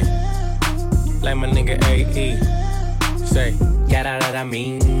thing. Like my nigga AE. Say, got out that I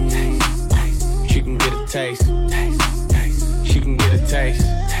mean. She can get a taste. She can get a taste.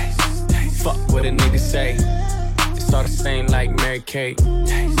 Fuck what a nigga say. It's all the same like Mary Kate.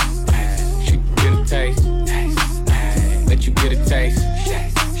 She can get a taste. Let you get a taste.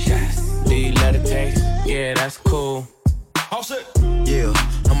 Do you let it taste? Yeah, that's cool. Yeah,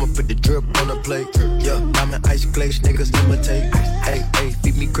 I'ma put the drip on the plate. Yeah, diamond ice glaze, niggas imitate. Hey, hey,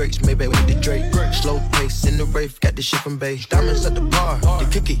 feed me grapes, maybe with the Drake. Slow pace in the rave, got the shit from base. Diamonds at the bar, the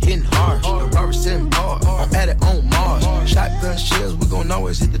cookie hitting hard. The Robert sitting hard, I'm at it on Mars. Shotgun shells, we gon'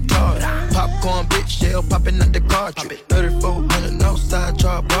 always hit the tar. Popcorn, bitch, shell popping out the cartridge. 3400 outside,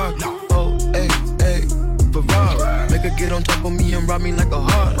 char bar. Oh, hey, hey. Ferrari. Make her get on top of me and rob me like a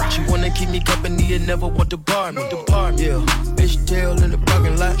heart. She wanna keep me company and never want to bar me. Yeah, bitch tail in the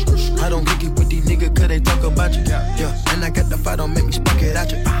parking lot. I don't kick it with these niggas cause they talk about you. Yeah, and I got the fight, don't make me spark it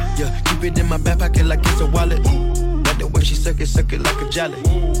at you. Yeah, keep it in my back pocket like it's a wallet. Like the way she suck it like a jelly.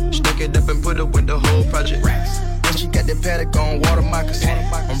 Stuck it up and put it with the whole project. And she got that paddock on water moccasins.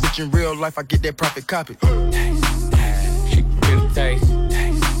 I'm rich in real life, I get that profit copy. She can get a taste.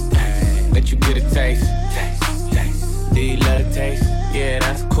 Let you get a taste. Do you let it taste? Yeah,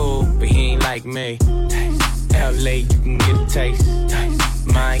 that's cool, but he ain't like me. LA, you can get a taste.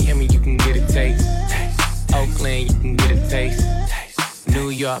 Miami, you can get a taste. Oakland, you can get a taste. New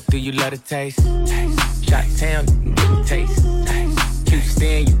York, do you let it taste? Chi-Town, you can get a taste.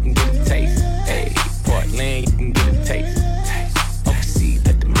 Houston, you can get a taste. Hey, Portland, you can get a taste. Overseas,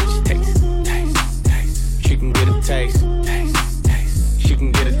 let the bitch taste. She can get a taste. She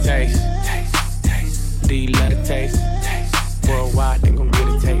can get a taste. Do you let it taste? Worldwide, they gon' get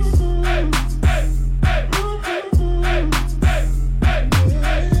a taste.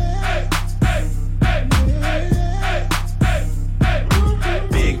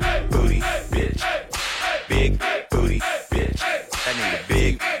 Big booty bitch. Big booty bitch. I need a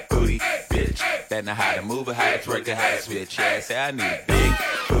big booty bitch. That know how to move it, how to twerk it, how to switch. Yeah, I say I need a big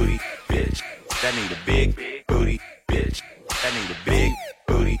booty bitch. I need a big booty bitch. I need a big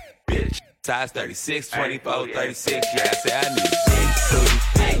booty bitch. Size 36, 24, 36. Yeah, I say I need a big booty,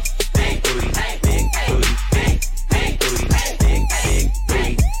 big booty, big booty, big booty, big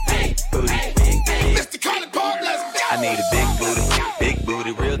booty, big booty, big booty. Mr. Collin Park, let's go. I need a big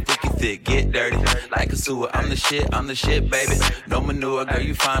booty, real thick and thick, get dirty like a sewer. I'm the shit, baby. No manure, girl,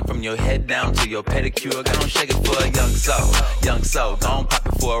 you fine from your head down to your pedicure. Go on, shake it for a young soul. Go on, pop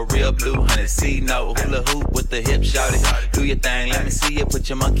it for a real blue 100C note. Hula hoop with the hip, shout it. Do your thing, let me see you put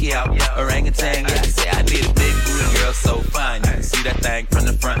your monkey out. Orangutan, yeah, say I need a big booty girl, so fine. You can see that thing from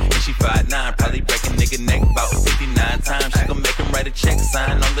the front, and she 5'9", probably break a nigga neck about 59 times. She gon' make him write a check,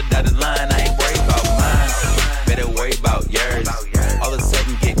 sign on the dotted line. I ain't worried about mine, better worry about yours. All of a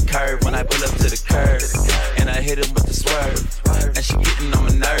sudden get curved when I pull up to the curb, and I hit him with the swerve. And she getting on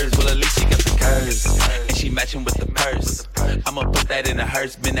my nerves, well at least she got the curves, and she matching with the purse. I'ma put that in a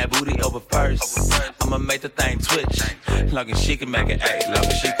hearse, bend that booty over first. I'ma make the thing twitch, long as she can make it, ayy, long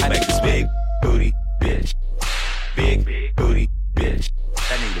as she can make this big booty bitch. Big booty bitch.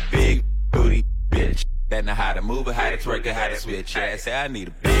 I need a big booty bitch. That know how to move it, how to twerk it, how to switch. Yeah, I say I need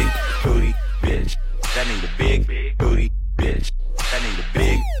a big booty bitch. I need a big booty bitch. I need a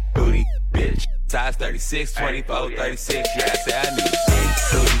big booty bitch. Size 36, 24, 36. Yeah, I say I need a big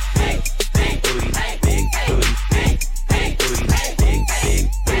booty, big booty, big booty, big booty, big booty, big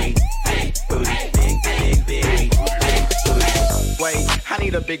booty. Wait, I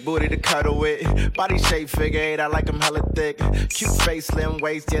need a big booty to cuddle with. Body shape, figure eight, I like them hella thick. Cute face, slim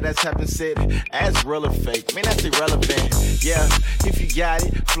waist, yeah, that's heaven sit. Ass real or fake, man, that's irrelevant. Yeah, if you got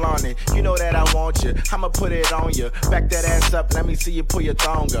it, flaunt it. You know that I want you, I'ma put it on you. Back that ass up, let me see you pull your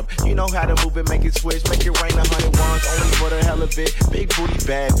thong up. You know how to move it, make it switch, make it rain 100 ones, only for the hell of it. Big booty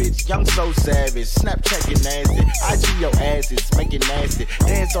bad bitch, young so savage. Snapchat get nasty, IG your asses, make it nasty.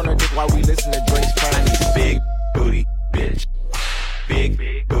 Dance on the dick while we listen to Drake's Prime. I need a big booty bitch. Big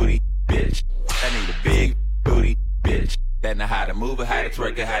booty bitch. I need a big booty bitch. That know how to move it, how to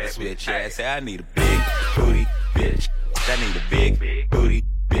twerk it, how to switch. Yeah, I say I need a big booty bitch. I need a big booty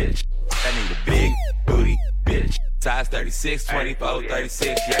bitch. I need a big booty bitch. Size 36, 24,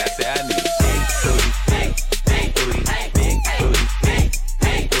 36. Yeah, I say I need a big booty, big booty, big booty, big booty,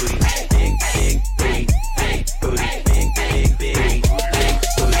 big booty, big booty, big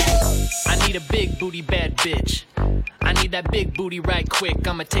booty. I need a big booty bad bitch. I need that big booty right quick.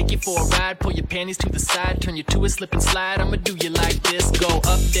 I'ma take you for a ride, pull your panties to the side, turn you to a slip and slide. I'ma do you like this. Go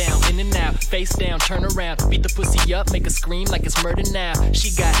up, down, in and out, face down, turn around, beat the pussy up, make her scream like it's murder now.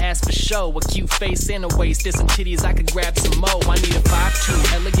 She got ass for show, a cute face and a waist. There's some titties, I could grab some more. I need a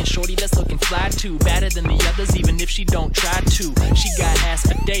 5'2", elegant shorty that's looking slide to. Better than the others, even if she don't try to. She got ass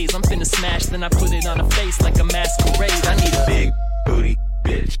for days, I'm finna smash, then I put it on her face like a masquerade. I need a big booty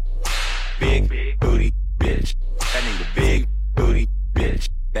bitch. Big booty bitch. I need a big booty bitch.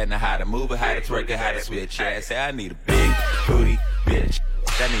 That know how to move it, how to twerk it, how to switch. Yeah, I say I need a big booty bitch.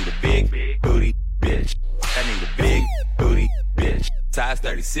 I need a big booty bitch. I need a big booty bitch. Size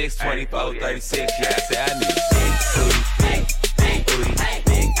 36, 24, 36. Yeah, I say I need a big booty, big booty, big booty,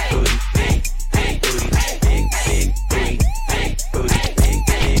 big booty, big booty, big booty,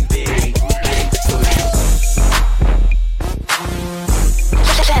 big booty.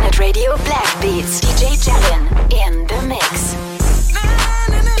 Planet Radio Black Beats. DJ Jellin in the mix.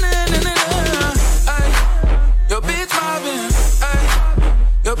 Your bitch mobbing, ayy.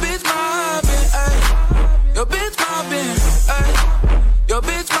 Your bitch mobbing, ayy. Your bitch mobbing, ayy. Your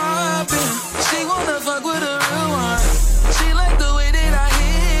bitch mobbing. She wanna fuck with a real one. She like the way that I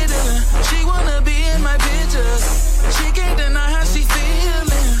hit her. She wanna be in my pictures. She can't deny how she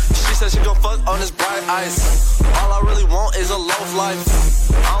feeling. She said she gon' fuck on this bright ice. All I really want is a loaf life.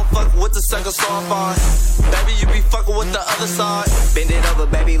 I don't fuck with the second soft on. Baby, you be fucking with the other side. Bend it over,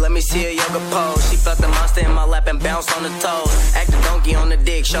 baby, let me see a yoga pose. She felt the monster in my lap and bounced on the toes. Act a donkey on the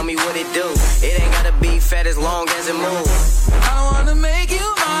dick, show me what it do. It ain't gotta be fat as long as it moves. I wanna make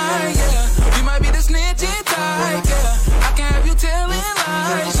you mine, yeah. You might be the snitching type, yeah. I can have you telling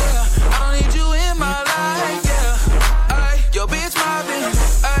lies, yeah. I don't need you in my life, yeah. Ay, your bitch mobbing,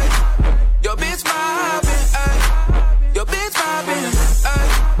 ay. Your bitch mobbing, ay. Your bitch mobbing, ay.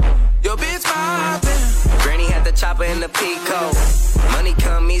 Your bitch mobbing. Granny had the chopper in the Pico. Money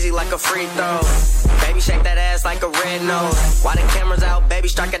come easy like a free throw. Baby, shake that ass like a red nose. While the camera's out, baby,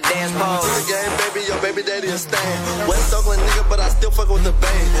 strike a dance pose. To the game, baby, your baby daddy a stain. West Oakland nigga, but I still fuck with the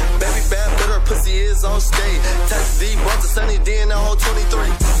bay. Baby bad, but her pussy is on stage. Text D, brought to Sunny D in that whole 23.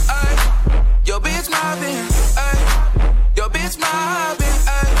 Ay, your bitch mobbing, ay. Your bitch mobbing,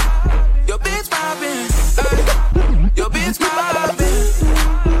 ay. Your bitch mobbing, ay. Your bitch mobbing.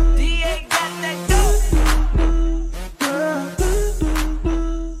 D.A. got that dope.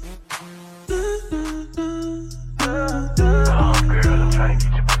 Come girl, I'm trying to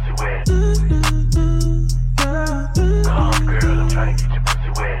get your pussy wet. Come girl, I'm trying to get your pussy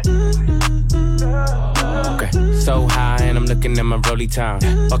wet. Okay, so high and I'm looking at my rollie time.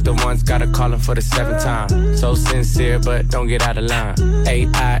 Fuck the ones, gotta call him for the 7th time. So sincere, but don't get out of line.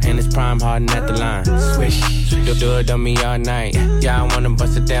 AI and it's prime harden at the line. Swish, do it on me all night. Yeah, I wanna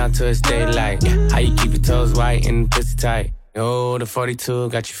bust it down till it's daylight. How you keep your toes white and pussy tight? Oh, the 42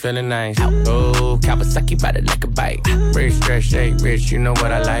 got you feeling nice. Oh, Kawasaki bout it like a bike. Rich, stretch, shake, rich, you know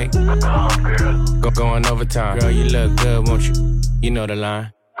what I like. Come girl, Going overtime. Girl, you look good, won't you? You know the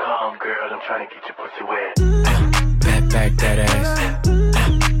line. come girl, I'm trying to get your pussy wet. Back that ass.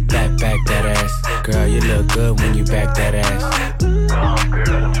 Back that ass. Girl, you look good when you back that ass. Come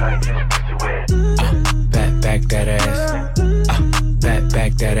girl, I'm trying to get your pussy wet. Back that ass.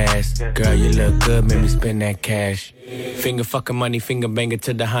 Back that ass. Girl, you look good, make me spend that cash. Finger fucking money, finger banger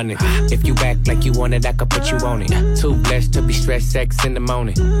to the 100. If you act like you want it, I could put you on it. Too blessed to be stressed sex in the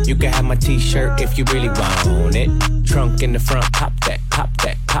morning. You can have my t-shirt if you really want it. Trunk in the front, pop that, pop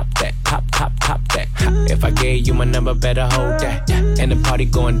that, pop that, pop that. If I gave you my number, better hold that. And the party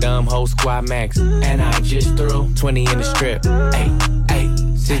going dumb, whole squad max. And I just threw 20 in the strip. Ay,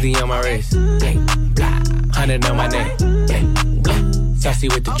 60 on my wrist. Ay, 100 on my neck. Ay, saucy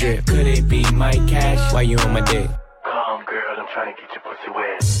with the drip. Could it be my cash? Why you on my dick? Come girl, I'm trying to get your pussy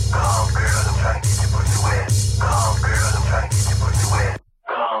wet. Come girl, I'm trying to get your pussy wet. Come girl, I'm trying to get your pussy wet.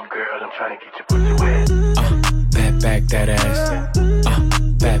 Come girl, I'm trying to get your pussy wet. Back that ass.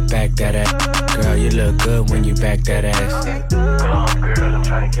 Back that ass. Girl, you look good when you back that ass. Come girl, I'm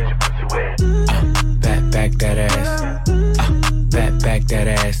trying to get your pussy wet. Back that ass. Back that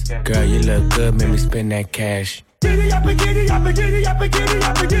ass. Girl, you look good, make me spend that cash. Giddy up, giddy up, giddy up, giddy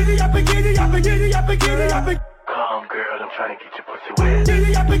up, giddy up, giddy up, giddy up, giddy up. Come girl, I'm trying to get your pussy wet.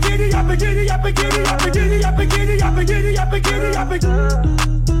 Giddy up, giddy up, giddy up, giddy up, giddy up, giddy up, giddy up, giddy up.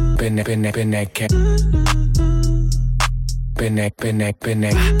 Been that cat. Been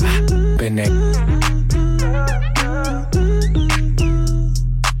that.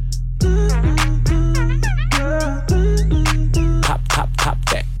 Pop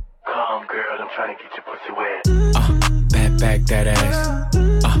that. Come girl, I'm trying to get your pussy wet. Back that ass.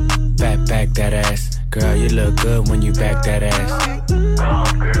 Back that ass. Girl, you look good when you back that ass.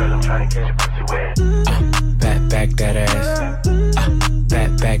 Come girl, I'm trying to get your pussy wet. Back that ass.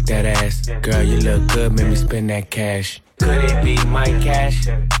 Back that ass. Girl, you look good, make me spend that cash. Could it be my cash?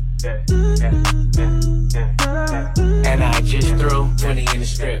 And I just threw 20 in the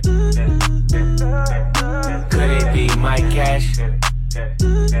strip.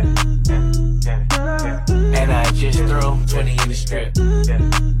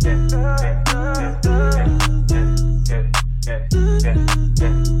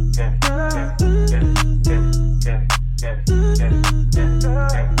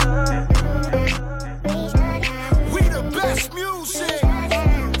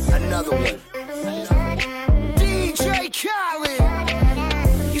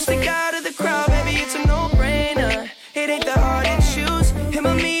 stick out of the crowd, baby, it's a no-brainer. It ain't that hard to choose. Him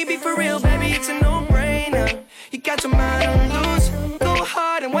or me, be for real, baby, it's a no-brainer. You got your mind on loose. Go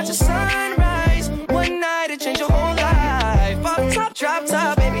hard and watch the sunrise. One night to change your whole life. Off top, drop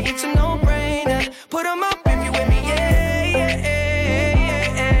top, baby, it's a no-brainer. Put 'em up if you with me, yeah, yeah, yeah,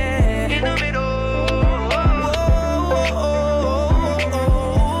 yeah, yeah. In the middle.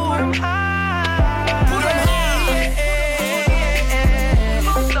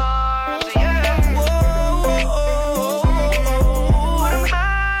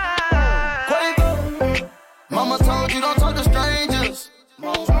 Mama told you don't talk to strangers.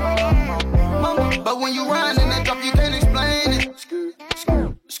 Mama, but when you run in that drop, you can't explain it.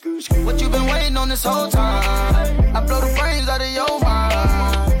 What you been waiting on this whole time? I blow the brains out of your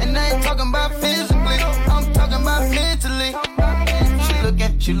mind. And I ain't talking about physically, I'm talking about mentally.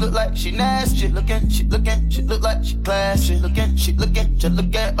 She look like she nasty. She look like she classy. Just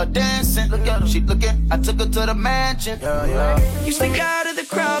look at her dancing. Look at her, she looking. I took her to the mansion. Yeah. You stick out of the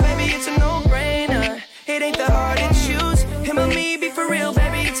crowd, baby, it's a no-brainer. It ain't that hard to choose. Him or me, be for real,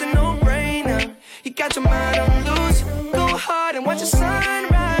 baby, it's a no-brainer. You got your mind on loose. Go hard and watch the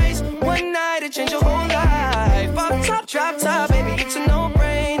sunrise. One night to change your whole life. Off top, drop top, baby, it's a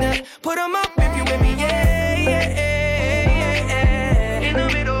no-brainer. Put 'em up if you with me, yeah, yeah, yeah, yeah. In the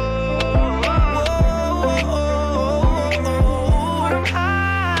middle.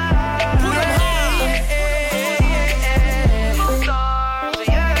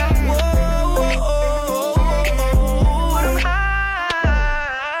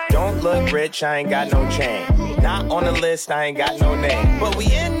 Rich, I ain't got no chain. Not on the list, I ain't got no name. But we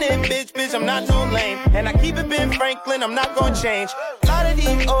in it, bitch, I'm not no lame. And I keep it Ben Franklin, I'm not gonna change. A lot of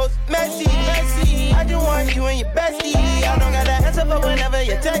these O's messy. I just want you and your bestie. I don't got that answer, but whenever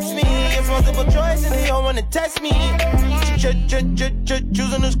you text me, it's multiple choice and they all wanna test me.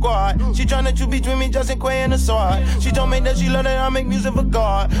 Choosing the squad. She tryna choose between me, Justin Quay and the sword. She told me that she love that I make music for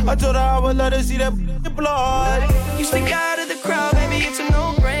God. I told her I would let her see that blood. You stick out of the crowd, baby, it's a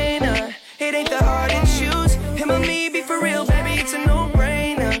no-brainer. It ain't that hard to choose. Him or me, be for real, baby, it's a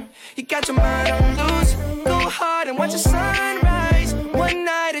no-brainer. You got your mind on loose. Go hard and watch the sunrise. One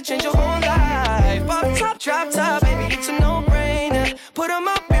night to change your whole life. Off top, drop top, baby, it's a no-brainer. Put 'em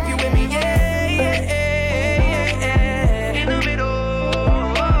up if you with me, yeah, yeah, yeah, yeah. In the middle.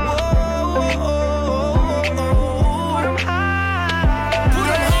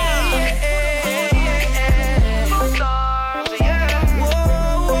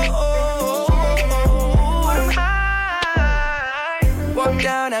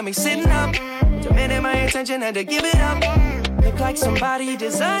 Down at me sitting up, demanding my attention, had to give it up. Look like somebody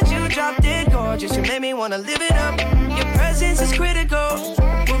designed you, drop dead gorgeous. You made me wanna live it up. Your presence is critical,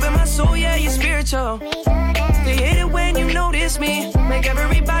 moving my soul, yeah, you're spiritual. They hate it when you notice me, make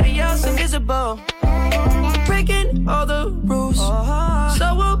everybody else invisible. Breaking all the rules,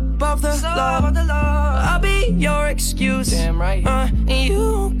 so above the law. I'll be your excuse, damn right. And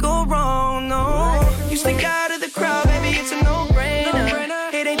you go wrong, no. You stick out of the crowd, baby, it's a no-brainer.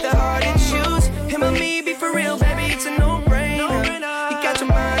 It ain't that hard to choose. Him or me, be for real, baby, it's a no-brainer. You got your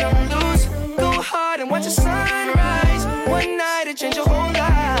mind on loose. Go hard and watch the sunrise. One night to change your whole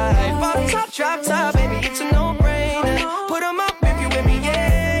life. Off top, drop top, baby, it's a no-brainer. Put 'em up if you with me,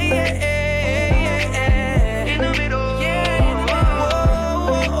 yeah, yeah, yeah, yeah. In the middle, yeah.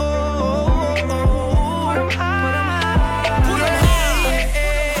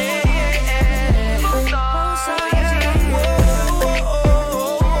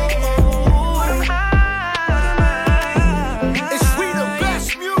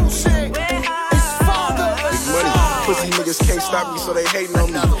 Can't stop me, so they hating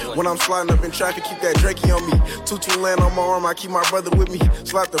on me. When I'm sliding up in traffic, keep that Drakey on me. Tutu land on my arm, I keep my brother with me.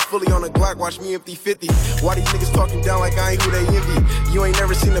 Slap the fully on the Glock, watch me empty 50. Why these niggas talking down like I ain't who they envy? You ain't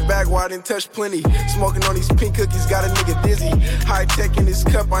never seen a bag where I didn't touch plenty. Smoking on these pink cookies, got a nigga dizzy. High tech in this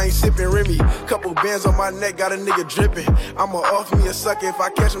cup, I ain't sipping Remy. Couple bands on my neck, got a nigga dripping. I'ma off me a sucker if I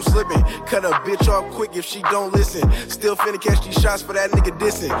catch him slipping. Cut a bitch off quick if she don't listen. Still finna catch these shots for that nigga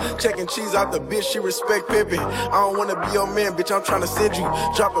dissing. Checking cheese out the bitch, she respect pimping. I don't wanna be your man, bitch, I'm tryna send you.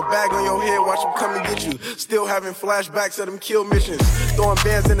 Drop a bag on your head, watch him come and get you. Still having flashbacks of them kill missions. Throwing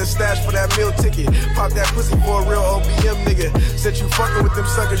bands in the stash for that meal ticket. Pop that pussy for a real OBM nigga. Said you fucking with them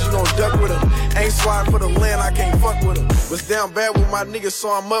suckers, you gon' duck with them. Ain't sliding for the land, I can't fuck with them. Was down bad with my niggas, so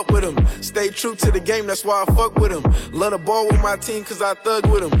I'm up with them. Stay true to the game, that's why I fuck with them. Love the ball with my team, cause I thug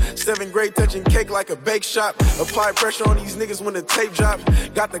with them. 7th grade touching cake like a bake shop. Apply pressure on these niggas when the tape drop.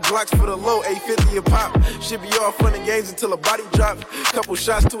 Got the Glocks for the low, 850 a pop. Should be all fun and games until a body drop. Couple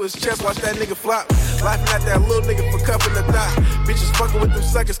shots to his chest, watch that nigga flop. Laughing at that little nigga for cuffing the thigh. Bitches fucking with them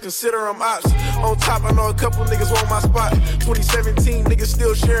suckers, consider them ops. On top, I know a couple niggas want my spot. 2017, niggas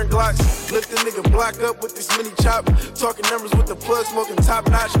still sharing Glocks. Lift the nigga block up with this mini chop. Talking numbers with the plug, smoking top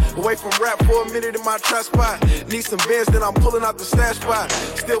notch. Away from rap for a minute in my trap spot. Need some bands, then I'm pulling out the stash spot.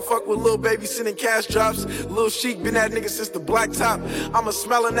 Still fuck with Lil Baby, sending cash drops. Lil Sheik been that nigga since the black top. I'm a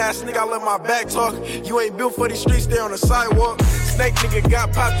smelling ass nigga, I let my back talk. You ain't built for these streets, stay on the sidewalk. Snake nigga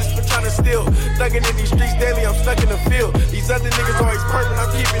got popped just for trying to steal. Thugging in these streets daily, I'm stuck in the field. These other niggas always perfect,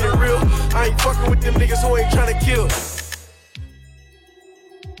 I'm keeping it real. I ain't fucking with them niggas who ain't trying to kill.